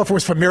don't think so. Or if it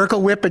was for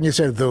Miracle Whip and you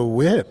said the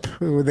whip,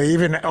 would they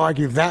even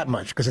argue that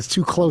much because it's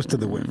too close to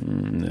the whip?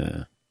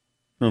 No,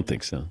 I don't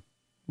think so.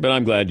 But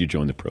I'm glad you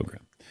joined the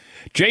program.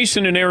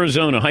 Jason in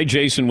Arizona. Hi,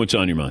 Jason. What's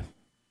on your mind?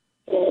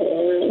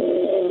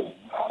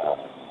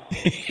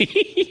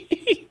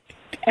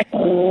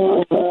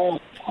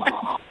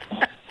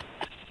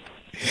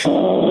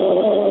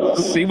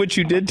 See what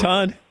you did,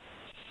 Todd?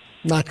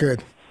 Not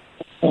good.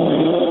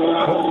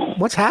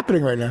 What's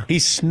happening right now?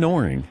 He's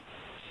snoring.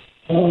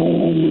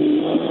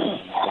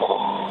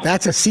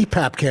 That's a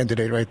CPAP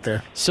candidate right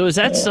there. So is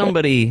that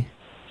somebody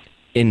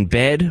in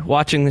bed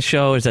watching the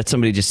show, or is that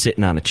somebody just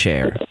sitting on a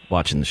chair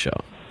watching the show?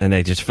 And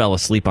they just fell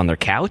asleep on their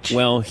couch?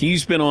 Well,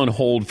 he's been on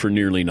hold for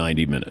nearly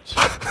 90 minutes.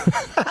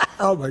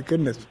 Oh, my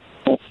goodness.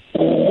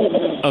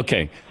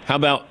 Okay. How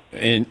about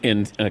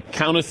in a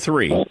count of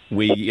three,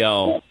 we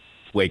yell,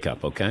 wake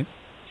up, okay?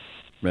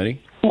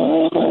 Ready?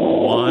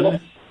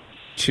 1,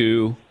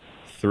 2,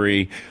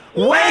 3.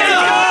 Wake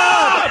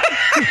up!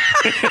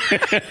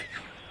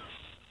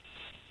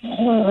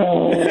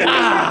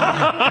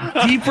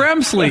 Deep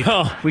REM sleep.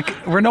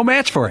 We're no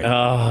match for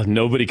it.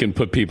 Nobody can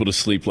put people to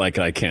sleep like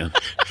I can.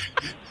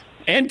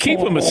 And keep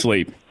them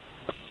asleep.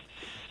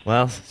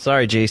 Well,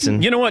 sorry,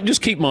 Jason. You know what?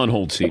 Just keep him on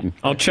hold, Seton.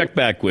 I'll check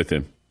back with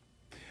him.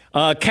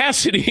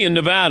 Cassidy in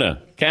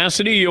Nevada.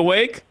 Cassidy, you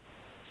awake?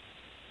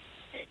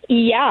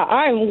 Yeah,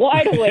 I'm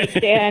wide awake,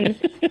 Dan.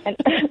 And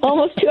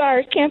almost 2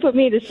 hours. Can't put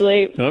me to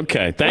sleep.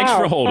 Okay. Thanks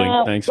for holding.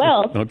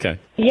 Okay.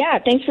 Yeah,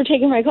 thanks for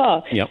taking my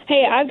call. Yep.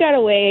 Hey, I've got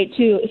a way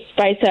to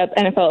spice up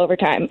NFL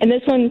overtime, and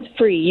this one's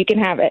free. You can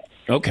have it.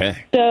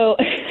 Okay. So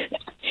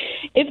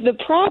if the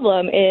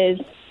problem is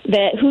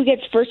that who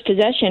gets first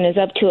possession is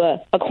up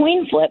to a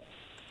coin flip,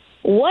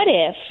 what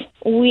if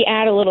we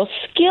add a little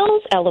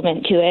skills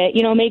element to it?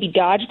 Maybe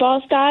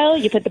dodgeball style.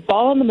 You put the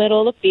ball in the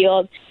middle of the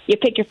field. You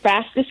pick your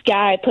fastest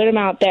guy, put him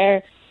out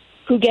there.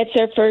 Who gets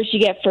there first, you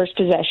get first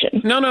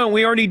possession. No,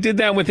 we already did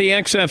that with the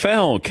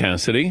XFL,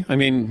 Cassidy. I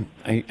mean,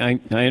 I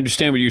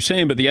understand what you're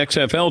saying, but the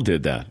XFL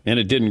did that, and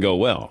it didn't go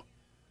well.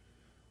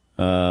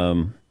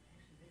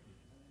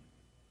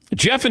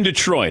 Jeff in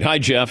Detroit. Hi,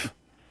 Jeff.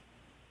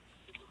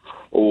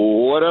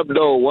 What up,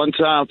 though? One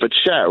time for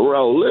chat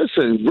row.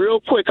 Listen, real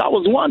quick, I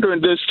was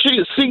wondering, does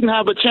Seton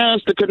have a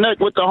chance to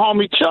connect with the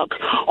homie Chuck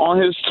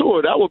on his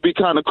tour? That would be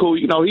kind of cool.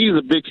 He's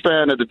a big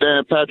fan of the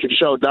Dan Patrick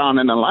Show down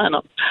in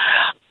Atlanta.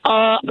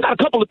 I got a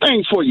couple of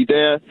things for you,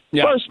 Dan.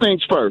 Yeah. First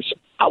things first.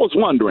 I was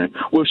wondering,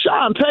 with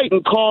Sean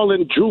Payton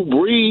calling Drew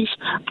Brees,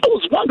 I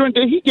was wondering,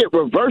 did he get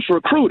reverse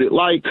recruited?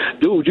 Like,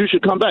 dude, you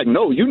should come back.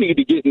 No, you need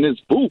to get in this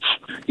booth.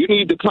 You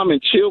need to come and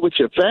chill with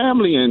your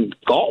family and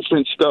golf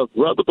and stuff,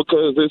 brother,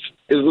 because it's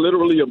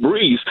literally a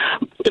breeze.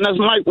 And that's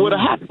like what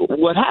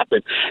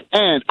happened.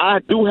 And I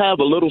do have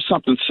a little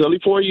something silly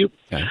for you.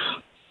 Okay.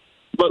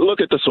 But look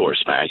at the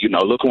source, man.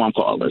 Look who I'm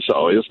calling.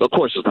 So, of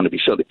course, it's going to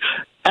be silly.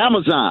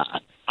 Amazon.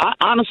 I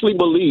honestly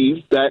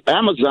believe that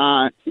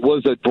Amazon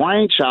was a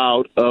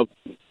brainchild of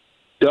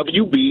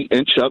WB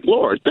and Chuck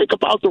Lorre. Think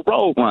about the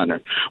Roadrunner.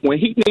 When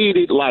he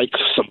needed, like,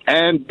 some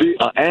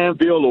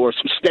anvil or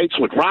some skates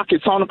with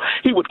rockets on them,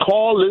 he would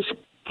call this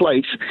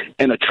place,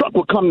 and a truck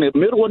would come in the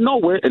middle of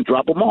nowhere and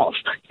drop them off.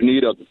 You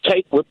need a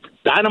cake with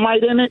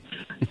dynamite in it?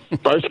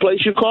 First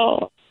place you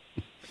call.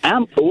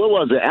 What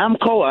was it?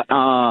 Amco?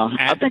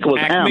 I think it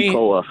was Acme?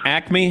 Amco.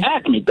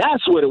 Acme,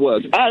 that's what it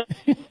was.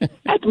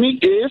 Acme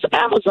is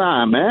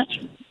Amazon, man.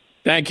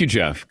 Thank you,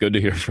 Jeff. Good to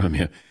hear from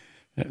you.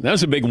 That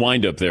was a big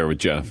wind-up there with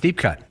Jeff. Deep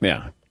cut.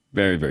 Yeah,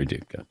 very, very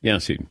deep cut.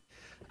 Yes, Eden.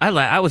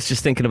 I was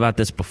just thinking about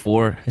this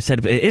before. I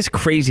said, it's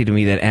crazy to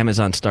me that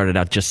Amazon started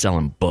out just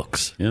selling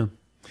books. Yeah.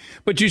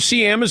 But you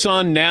see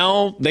Amazon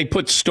now, they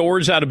put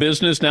stores out of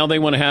business. Now they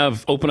want to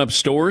open up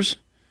stores.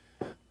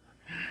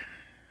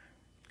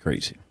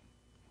 Crazy.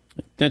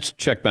 Let's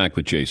check back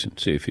with Jason,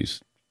 see if he's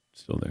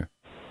still there.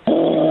 Can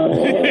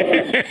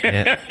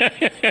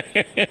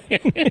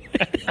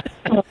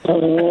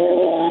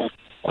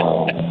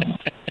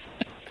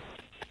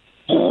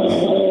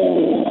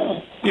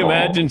you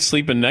imagine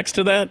sleeping next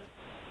to that?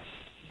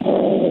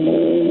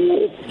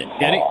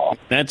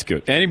 That's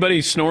good.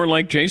 Anybody snore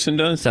like Jason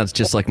does? Sounds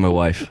just like my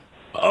wife.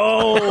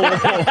 Oh.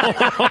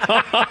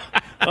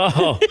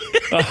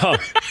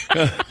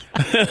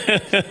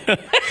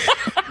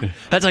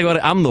 That's like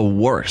what I'm the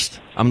worst.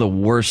 I'm the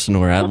worst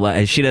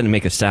snorer. She doesn't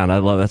make a sound.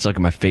 That's like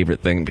my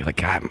favorite thing. Be like,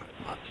 God,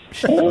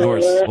 she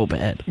snores so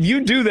bad.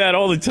 You do that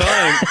all the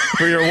time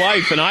for your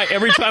wife, and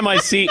every time I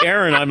see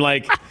Erin, I'm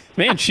like,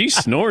 man, she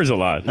snores a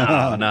lot.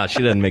 No,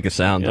 she doesn't make a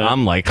sound. Yeah.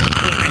 I'm like,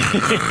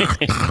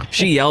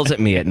 she yells at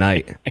me at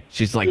night.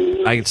 She's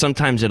like,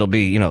 sometimes it'll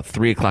be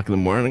 3:00 in the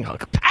morning. I'll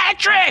go,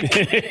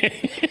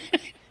 Patrick.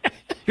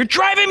 You're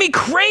driving me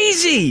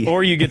crazy.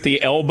 Or you get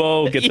the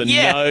elbow, get the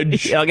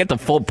nudge. Yeah, I'll get the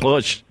full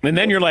push. And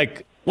then you're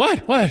like,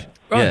 what?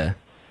 Yeah.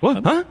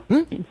 What? Huh?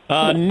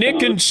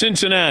 Nick in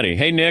Cincinnati.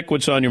 Hey, Nick,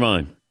 what's on your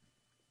mind?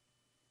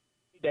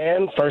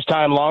 Dan, first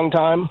time, long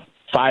time,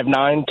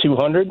 5'9",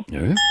 200.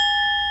 Yeah.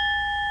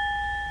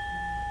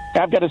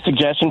 I've got a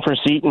suggestion for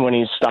Seton when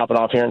he's stopping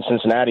off here in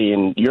Cincinnati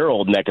in your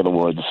old neck of the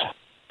woods.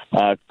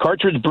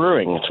 Cartridge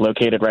Brewing. It's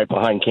located right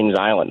behind Kings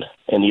Island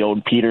in the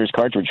old Peters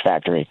Cartridge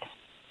Factory.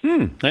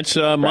 That's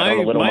my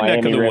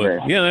neck of the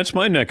woods. Yeah, that's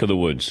my neck of the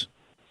woods.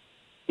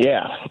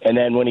 Yeah, and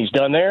then when he's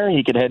done there,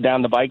 he could head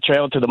down the bike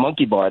trail to the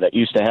Monkey Bar that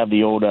used to have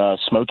the old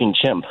smoking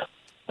chimp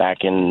back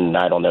in,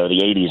 I don't know, the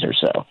 80s or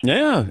so.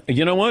 Yeah,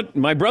 you know what?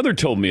 My brother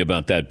told me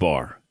about that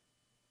bar.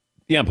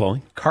 Yeah,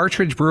 Paulie.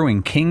 Cartridge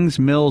Brewing, Kings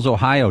Mills,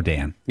 Ohio,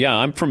 Dan. Yeah,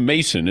 I'm from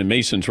Mason, and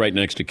Mason's right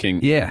next to King.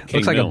 Yeah,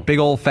 King looks like Mill. a big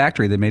old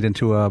factory they made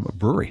into a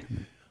brewery.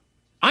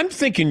 I'm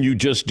thinking you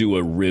just do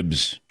a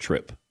ribs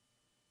trip.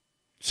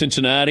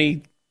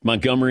 Cincinnati,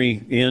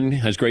 Montgomery Inn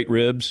has great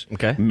ribs.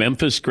 Okay.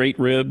 Memphis, great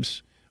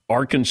ribs.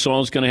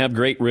 Arkansas is going to have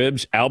great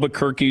ribs.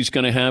 Albuquerque's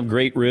going to have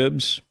great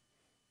ribs.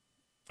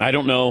 I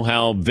don't know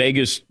how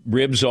Vegas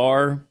ribs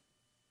are.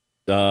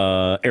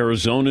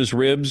 Arizona's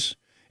ribs.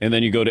 And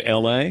then you go to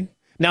L.A.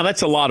 Now,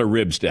 that's a lot of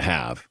ribs to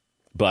have,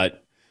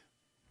 but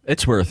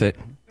it's worth it.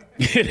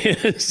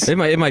 It is. It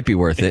might be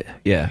worth it.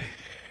 Yeah.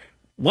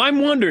 Well,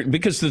 I'm wondering,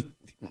 because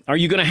are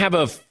you going to have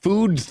a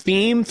food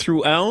theme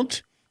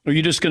throughout? Or are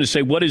you just going to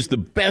say, what is the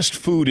best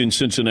food in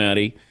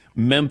Cincinnati,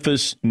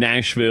 Memphis,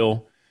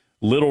 Nashville,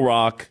 Little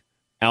Rock,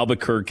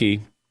 Albuquerque,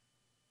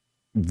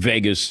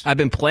 Vegas? I've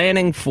been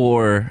planning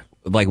for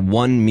like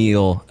one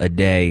meal a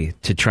day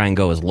to try and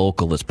go as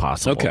local as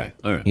possible. Okay.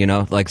 All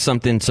right. Like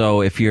something.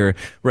 So if you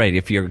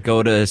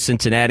go to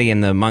Cincinnati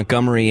and the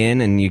Montgomery Inn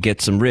and you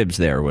get some ribs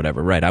there or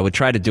whatever, right? I would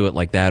try to do it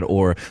like that.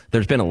 Or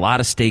there's been a lot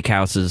of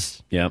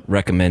steakhouses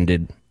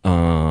recommended,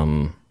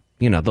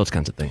 those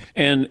kinds of things.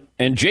 And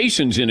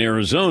Jason's in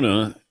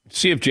Arizona.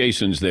 See if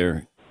Jason's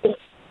there.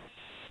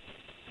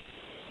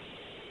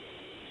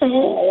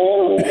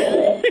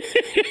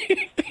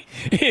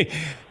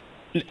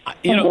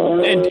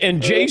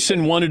 And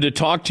Jason wanted to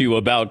talk to you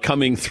about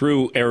coming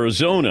through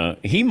Arizona.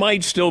 He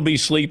might still be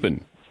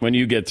sleeping when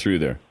you get through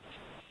there.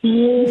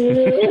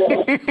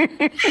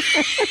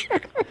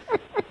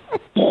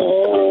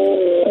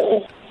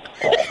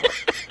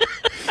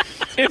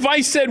 If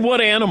I said,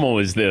 what animal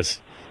is this?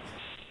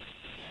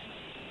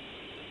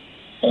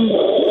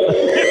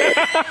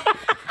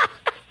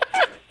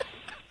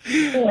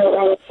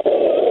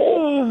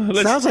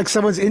 Sounds like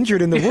someone's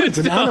injured in the woods.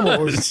 An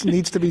animal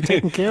needs to be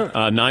taken care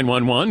of.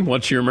 911,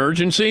 what's your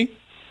emergency?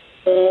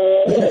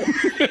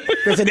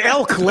 There's an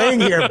elk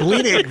laying here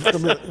bleeding.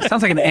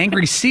 Sounds like an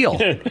angry seal.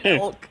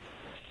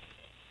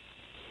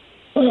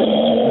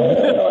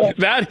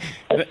 That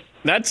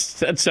That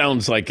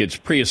sounds like it's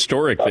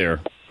prehistoric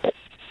there.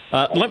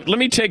 Let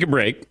me take a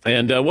break,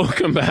 and we'll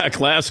come back.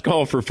 Last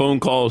call for phone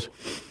calls.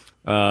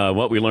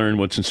 What we learned,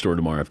 what's in store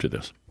tomorrow after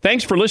this.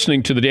 Thanks for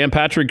listening to the Dan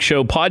Patrick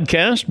Show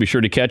podcast. Be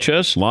sure to catch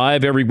us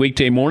live every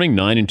weekday morning,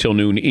 9 until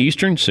noon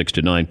Eastern, 6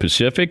 to 9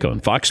 Pacific on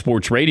Fox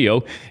Sports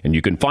Radio. And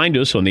you can find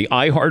us on the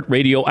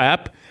iHeartRadio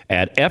app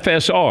at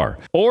FSR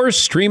or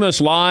stream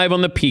us live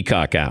on the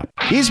Peacock app.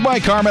 He's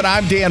Mike Harmon.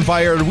 I'm Dan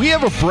Byard. We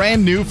have a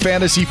brand new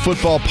fantasy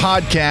football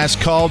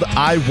podcast called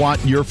I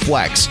Want Your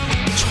Flex.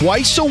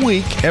 Twice a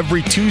week,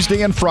 every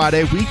Tuesday and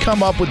Friday, we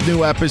come up with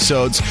new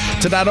episodes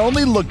to not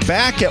only look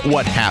back at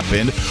what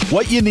happened,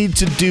 what you need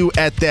to do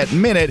at that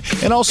minute,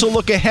 and also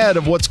look ahead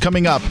of what's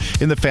coming up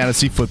in the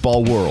fantasy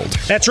football world.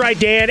 That's right,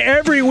 Dan.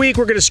 Every week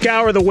we're going to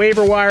scour the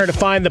waiver wire to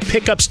find the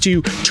pickups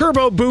to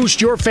turbo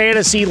boost your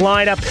fantasy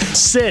lineup,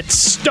 sits,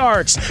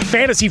 starts,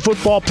 fantasy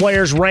football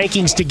players'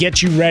 rankings to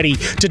get you ready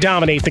to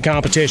dominate the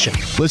competition.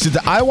 Listen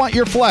to I Want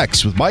Your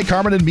Flex with Mike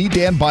Harmon and me,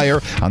 Dan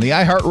Byer, on the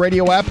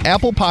iHeartRadio app,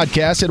 Apple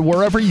Podcasts, and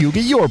wherever you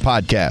get your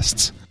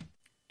podcasts.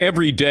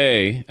 Every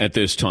day at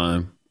this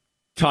time,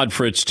 Todd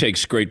Fritz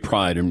takes great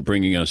pride in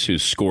bringing us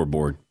his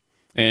scoreboard.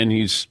 And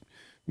he's,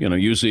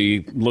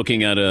 usually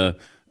looking at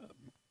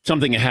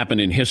something that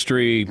happened in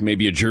history,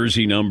 maybe a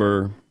jersey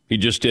number. He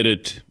just did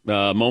it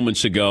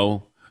moments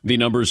ago. The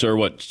numbers are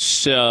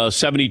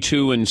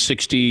 72 and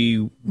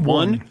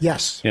 61?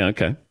 Yes. Yeah,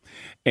 okay.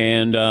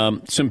 And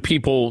some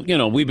people,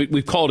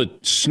 we've called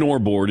it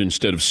snoreboard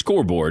instead of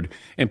scoreboard.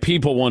 And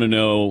people want to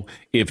know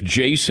if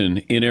Jason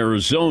in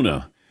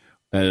Arizona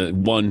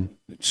won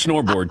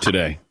snoreboard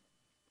today.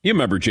 You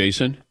remember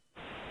Jason?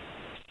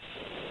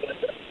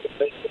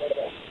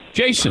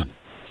 Jason.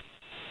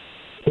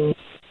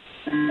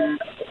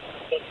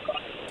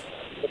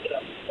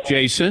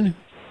 Jason.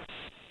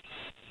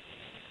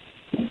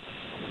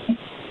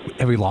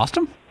 Have we lost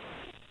him?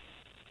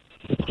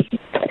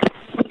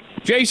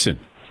 Jason.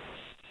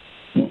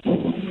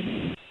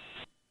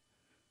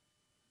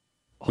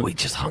 Oh, he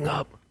just hung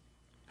up.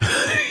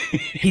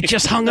 He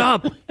just hung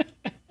up.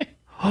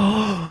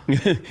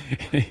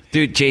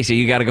 Dude, Jason,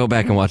 you got to go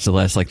back and watch the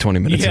last 20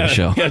 minutes of the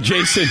show. Yeah,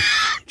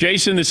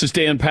 Jason, this is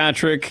Dan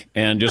Patrick,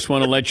 and just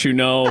want to let you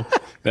know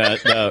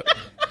that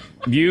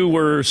you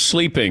were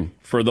sleeping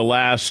for the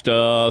last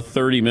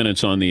 30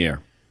 minutes on the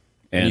air.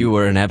 And you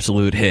were an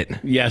absolute hit.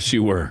 Yes,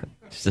 you were.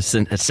 Just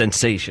a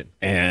sensation.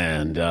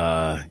 And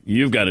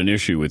you've got an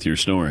issue with your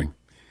snoring.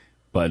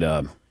 But,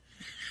 I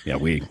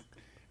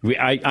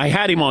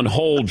had him on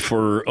hold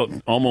for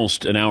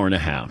almost an hour and a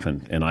half,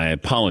 and I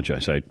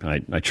apologize. I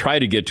try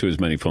to get to as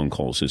many phone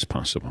calls as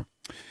possible.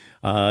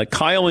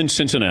 Kyle in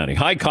Cincinnati.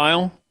 Hi,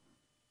 Kyle.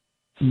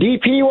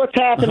 DP, what's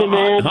happening,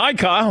 man? Hi,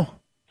 Kyle.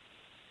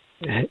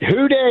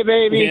 Who day,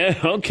 baby? Yeah,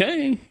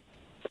 okay.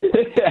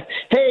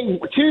 Hey,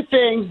 two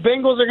things.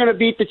 Bengals are going to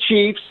beat the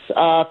Chiefs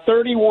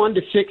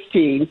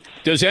 31-16.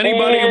 Does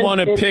anybody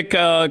want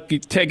to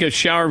take a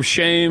shower of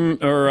shame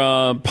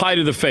or pie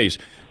to the face?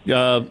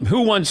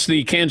 Who wants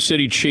the Kansas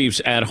City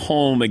Chiefs at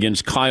home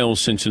against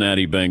Kyle's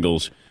Cincinnati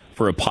Bengals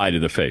for a pie to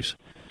the face?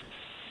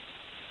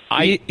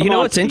 You know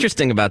what's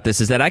interesting about this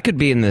is that I could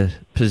be in the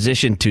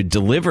position to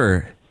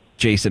deliver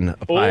Jason a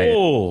pie.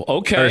 Oh,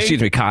 okay. Or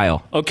excuse me,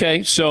 Kyle.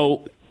 Okay,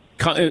 so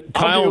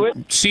Kyle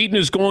Seton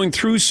is going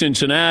through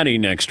Cincinnati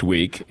next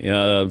week.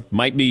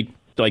 Might be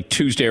like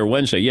Tuesday or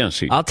Wednesday. Yes,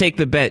 Seton. I'll take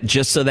the bet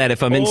just so that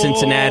if I'm in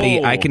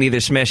Cincinnati, I can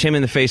either smash him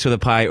in the face with a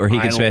pie or he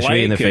can smash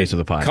me in the face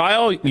with a pie.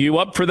 Kyle, you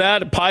up for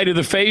that? Pie to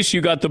the face. You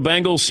got the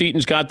Bengals.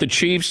 Seton's got the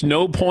Chiefs.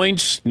 No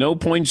points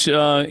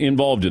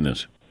involved in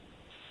this.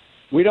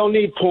 We don't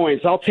need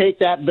points. I'll take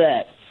that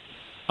bet.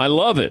 I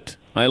love it.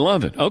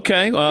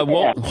 Okay.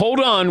 Well,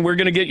 hold on. We're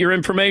going to get your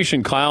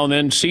information, Kyle, and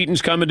then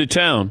Seton's coming to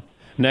town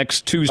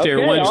next Tuesday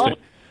or Wednesday.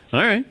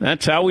 All right.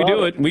 That's how we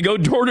do it. We go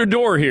door to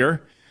door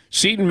here.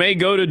 Seton may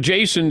go to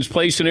Jason's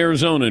place in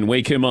Arizona and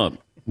wake him up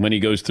when he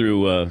goes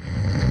through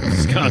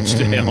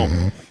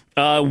Scottsdale.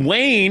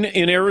 Wayne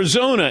in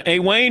Arizona. Hey,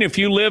 Wayne, if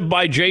you live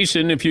by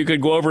Jason, if you could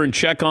go over and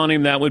check on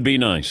him, that would be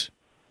nice.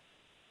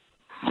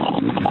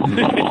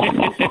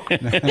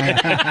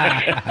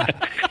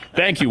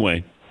 Thank you,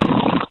 Wayne.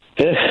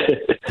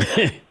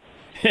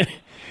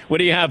 What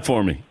do you have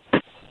for me?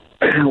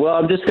 Well,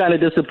 I'm just kind of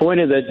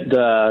disappointed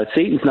that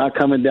Seton's not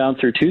coming down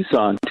through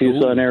Tucson,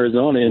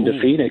 Arizona, into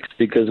Phoenix,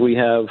 because we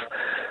have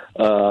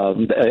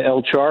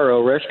El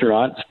Charro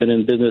restaurant. It's been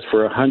in business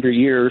for 100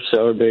 years,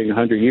 celebrating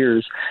 100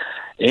 years.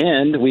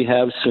 And we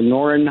have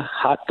Sonoran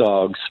hot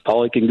dogs.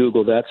 Paulie can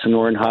Google that,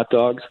 Sonoran hot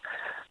dogs.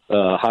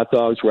 Hot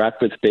dogs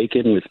wrapped with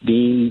bacon, with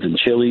beans and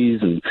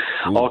chilies and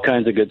all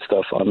kinds of good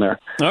stuff on there.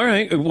 All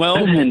right.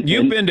 Well,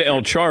 you've been to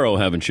El Charro,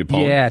 haven't you, Paul?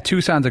 Yeah,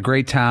 Tucson's a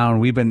great town.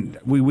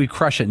 We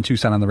crush it in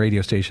Tucson on the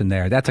radio station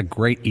there. That's a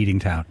great eating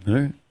town. All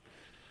right.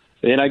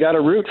 And I got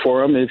a route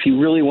for him. If he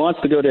really wants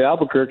to go to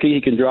Albuquerque,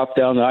 he can drop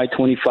down the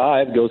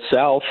I-25, go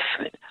south,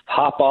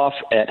 hop off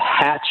at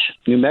Hatch,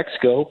 New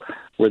Mexico,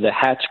 where the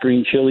Hatch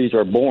green chilies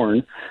are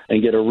born,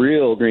 and get a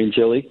real green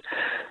chili.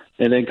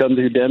 And then come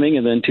through Deming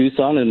and then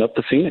Tucson and up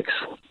to Phoenix.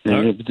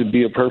 And to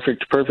be a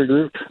perfect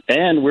route.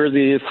 And we're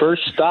the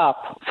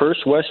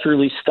first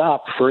westerly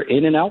stop for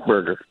In-N-Out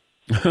Burger.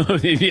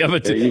 Yeah,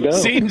 but there you go.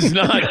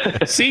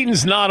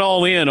 Seaton's not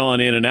all in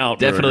on In-N-Out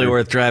Burger. Definitely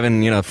worth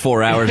driving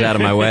 4 hours out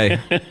of my way.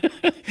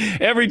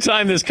 Every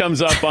time this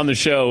comes up on the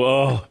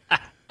show,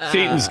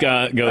 Seaton's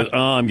goes,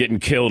 I'm getting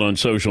killed on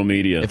social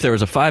media. If there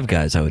was a Five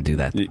Guys, I would do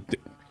that.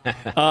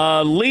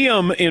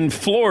 Liam in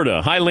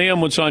Florida. Hi,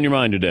 Liam. What's on your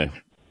mind today?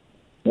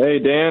 Hey,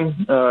 Dan.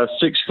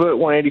 6 foot,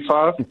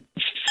 185.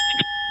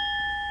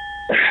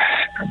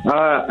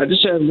 I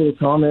just had a little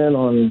comment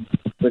on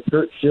the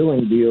Kurt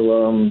Schilling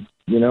deal.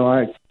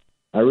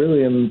 I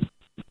really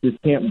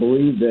just can't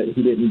believe that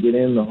he didn't get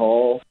in the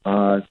Hall.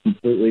 I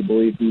completely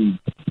believe he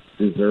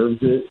deserves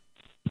it,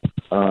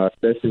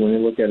 especially when you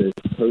look at his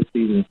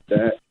postseason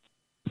stats.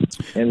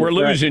 And we're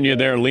losing you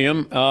there,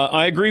 Liam.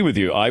 I agree with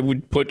you. I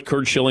would put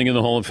Kurt Schilling in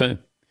the Hall of Fame.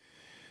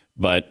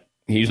 But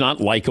he's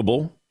not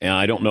likable, and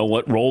I don't know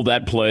what role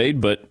that played.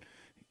 But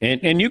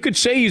and you could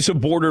say he's a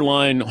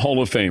borderline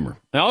Hall of Famer.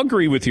 I'll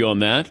agree with you on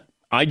that.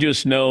 I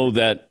just know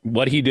that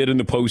what he did in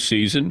the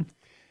postseason,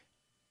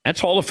 that's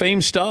Hall of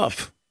Fame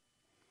stuff.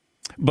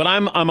 But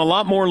I'm a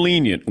lot more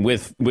lenient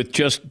with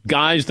just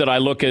guys that I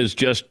look as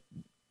just,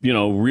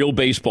 real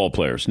baseball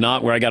players,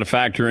 not where I got to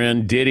factor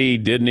in, did he,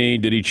 didn't he,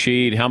 did he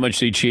cheat, how much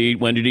did he cheat,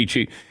 when did he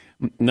cheat?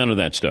 None of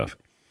that stuff.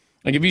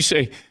 Like if you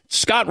say,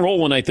 Scott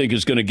Rowland, I think,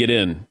 is going to get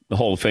in the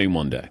Hall of Fame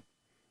one day.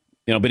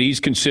 But he's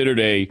considered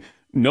a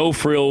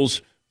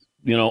no-frills,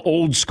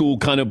 old school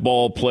kind of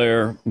ball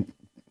player.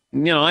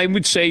 I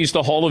would say he's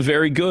the Hall of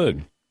Very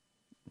Good.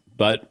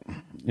 But,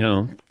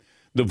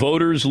 the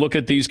voters look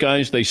at these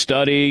guys, they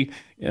study.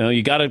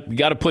 You got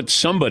to put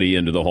somebody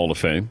into the Hall of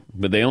Fame,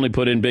 but they only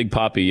put in Big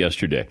Papi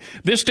yesterday.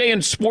 This day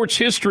in sports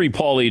history,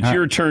 Paulie, it's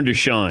your turn to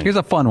shine. Here's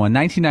a fun one.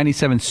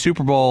 1997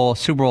 Super Bowl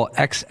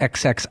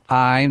XXXI,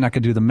 I'm not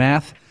going to do the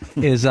math,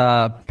 is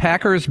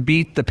Packers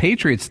beat the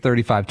Patriots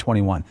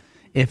 35-21.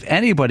 If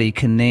anybody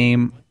can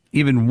name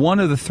even one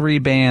of the three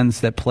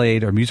bands that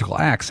played, or musical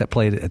acts that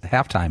played at the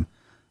halftime,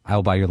 I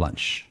will buy your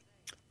lunch.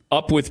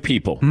 Up with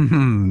People.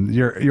 Mm-hmm.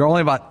 You're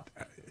only about...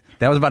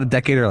 That was about a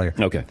decade earlier.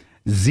 Okay.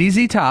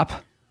 ZZ Top.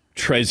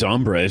 Tres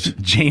Hombres.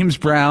 James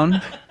Brown.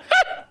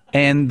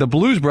 And the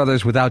Blues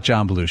Brothers without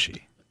John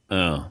Belushi.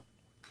 Oh.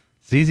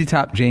 ZZ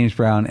Top, James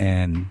Brown,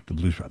 and the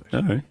Blues Brothers.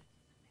 All right.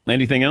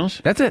 Anything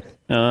else? That's it.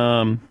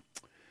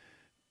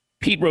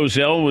 Pete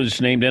Rozelle was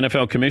named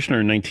NFL commissioner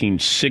in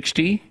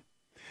 1960.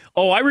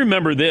 Oh, I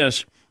remember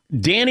this.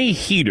 Danny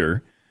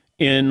Heater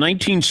in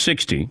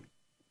 1960.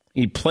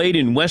 He played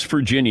in West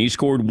Virginia. He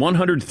scored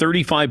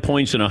 135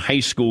 points in a high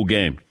school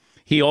game.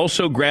 He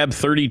also grabbed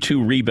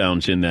 32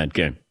 rebounds in that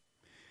game.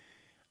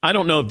 I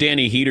don't know if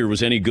Danny Heater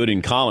was any good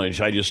in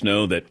college. I just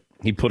know that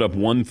he put up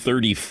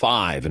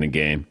 135 in a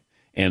game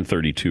and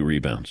 32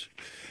 rebounds.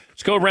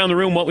 Let's go around the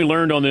room what we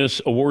learned on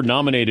this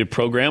award-nominated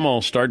program.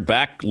 I'll start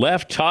back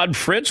left. Todd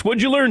Fritz,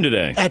 what'd you learn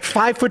today? At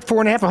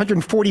 5'4.5",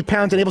 140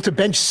 pounds, and able to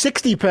bench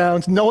 60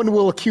 pounds, no one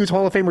will accuse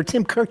Hall of Famer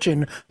Tim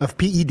Kirchin of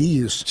PED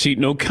use.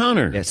 Seton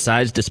O'Connor. Yeah,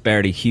 size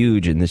disparity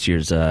huge in this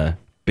year's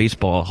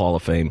Baseball Hall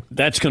of Fame.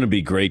 That's going to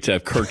be great to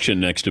have Kirchin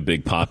next to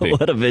Big Papi.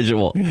 What a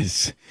visual.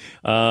 Yes.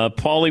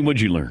 Paulie,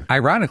 what'd you learn?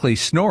 Ironically,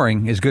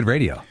 snoring is good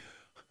radio.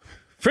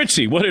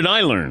 Fritzy, what did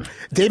I learn?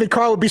 David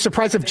Carr would be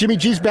surprised if Jimmy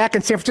G's back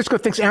in San Francisco,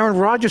 thinks Aaron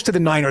Rodgers to the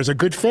Niners a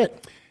good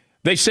fit.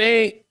 They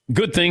say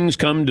good things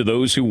come to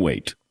those who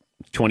wait.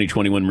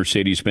 2021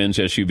 Mercedes-Benz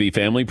SUV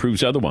family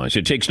proves otherwise.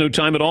 It takes no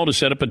time at all to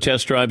set up a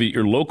test drive at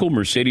your local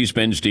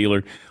Mercedes-Benz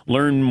dealer.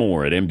 Learn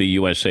more at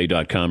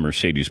MBUSA.com.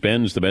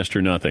 Mercedes-Benz, the best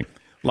or nothing.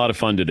 A lot of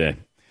fun today.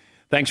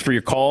 Thanks for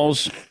your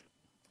calls.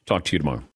 Talk to you tomorrow.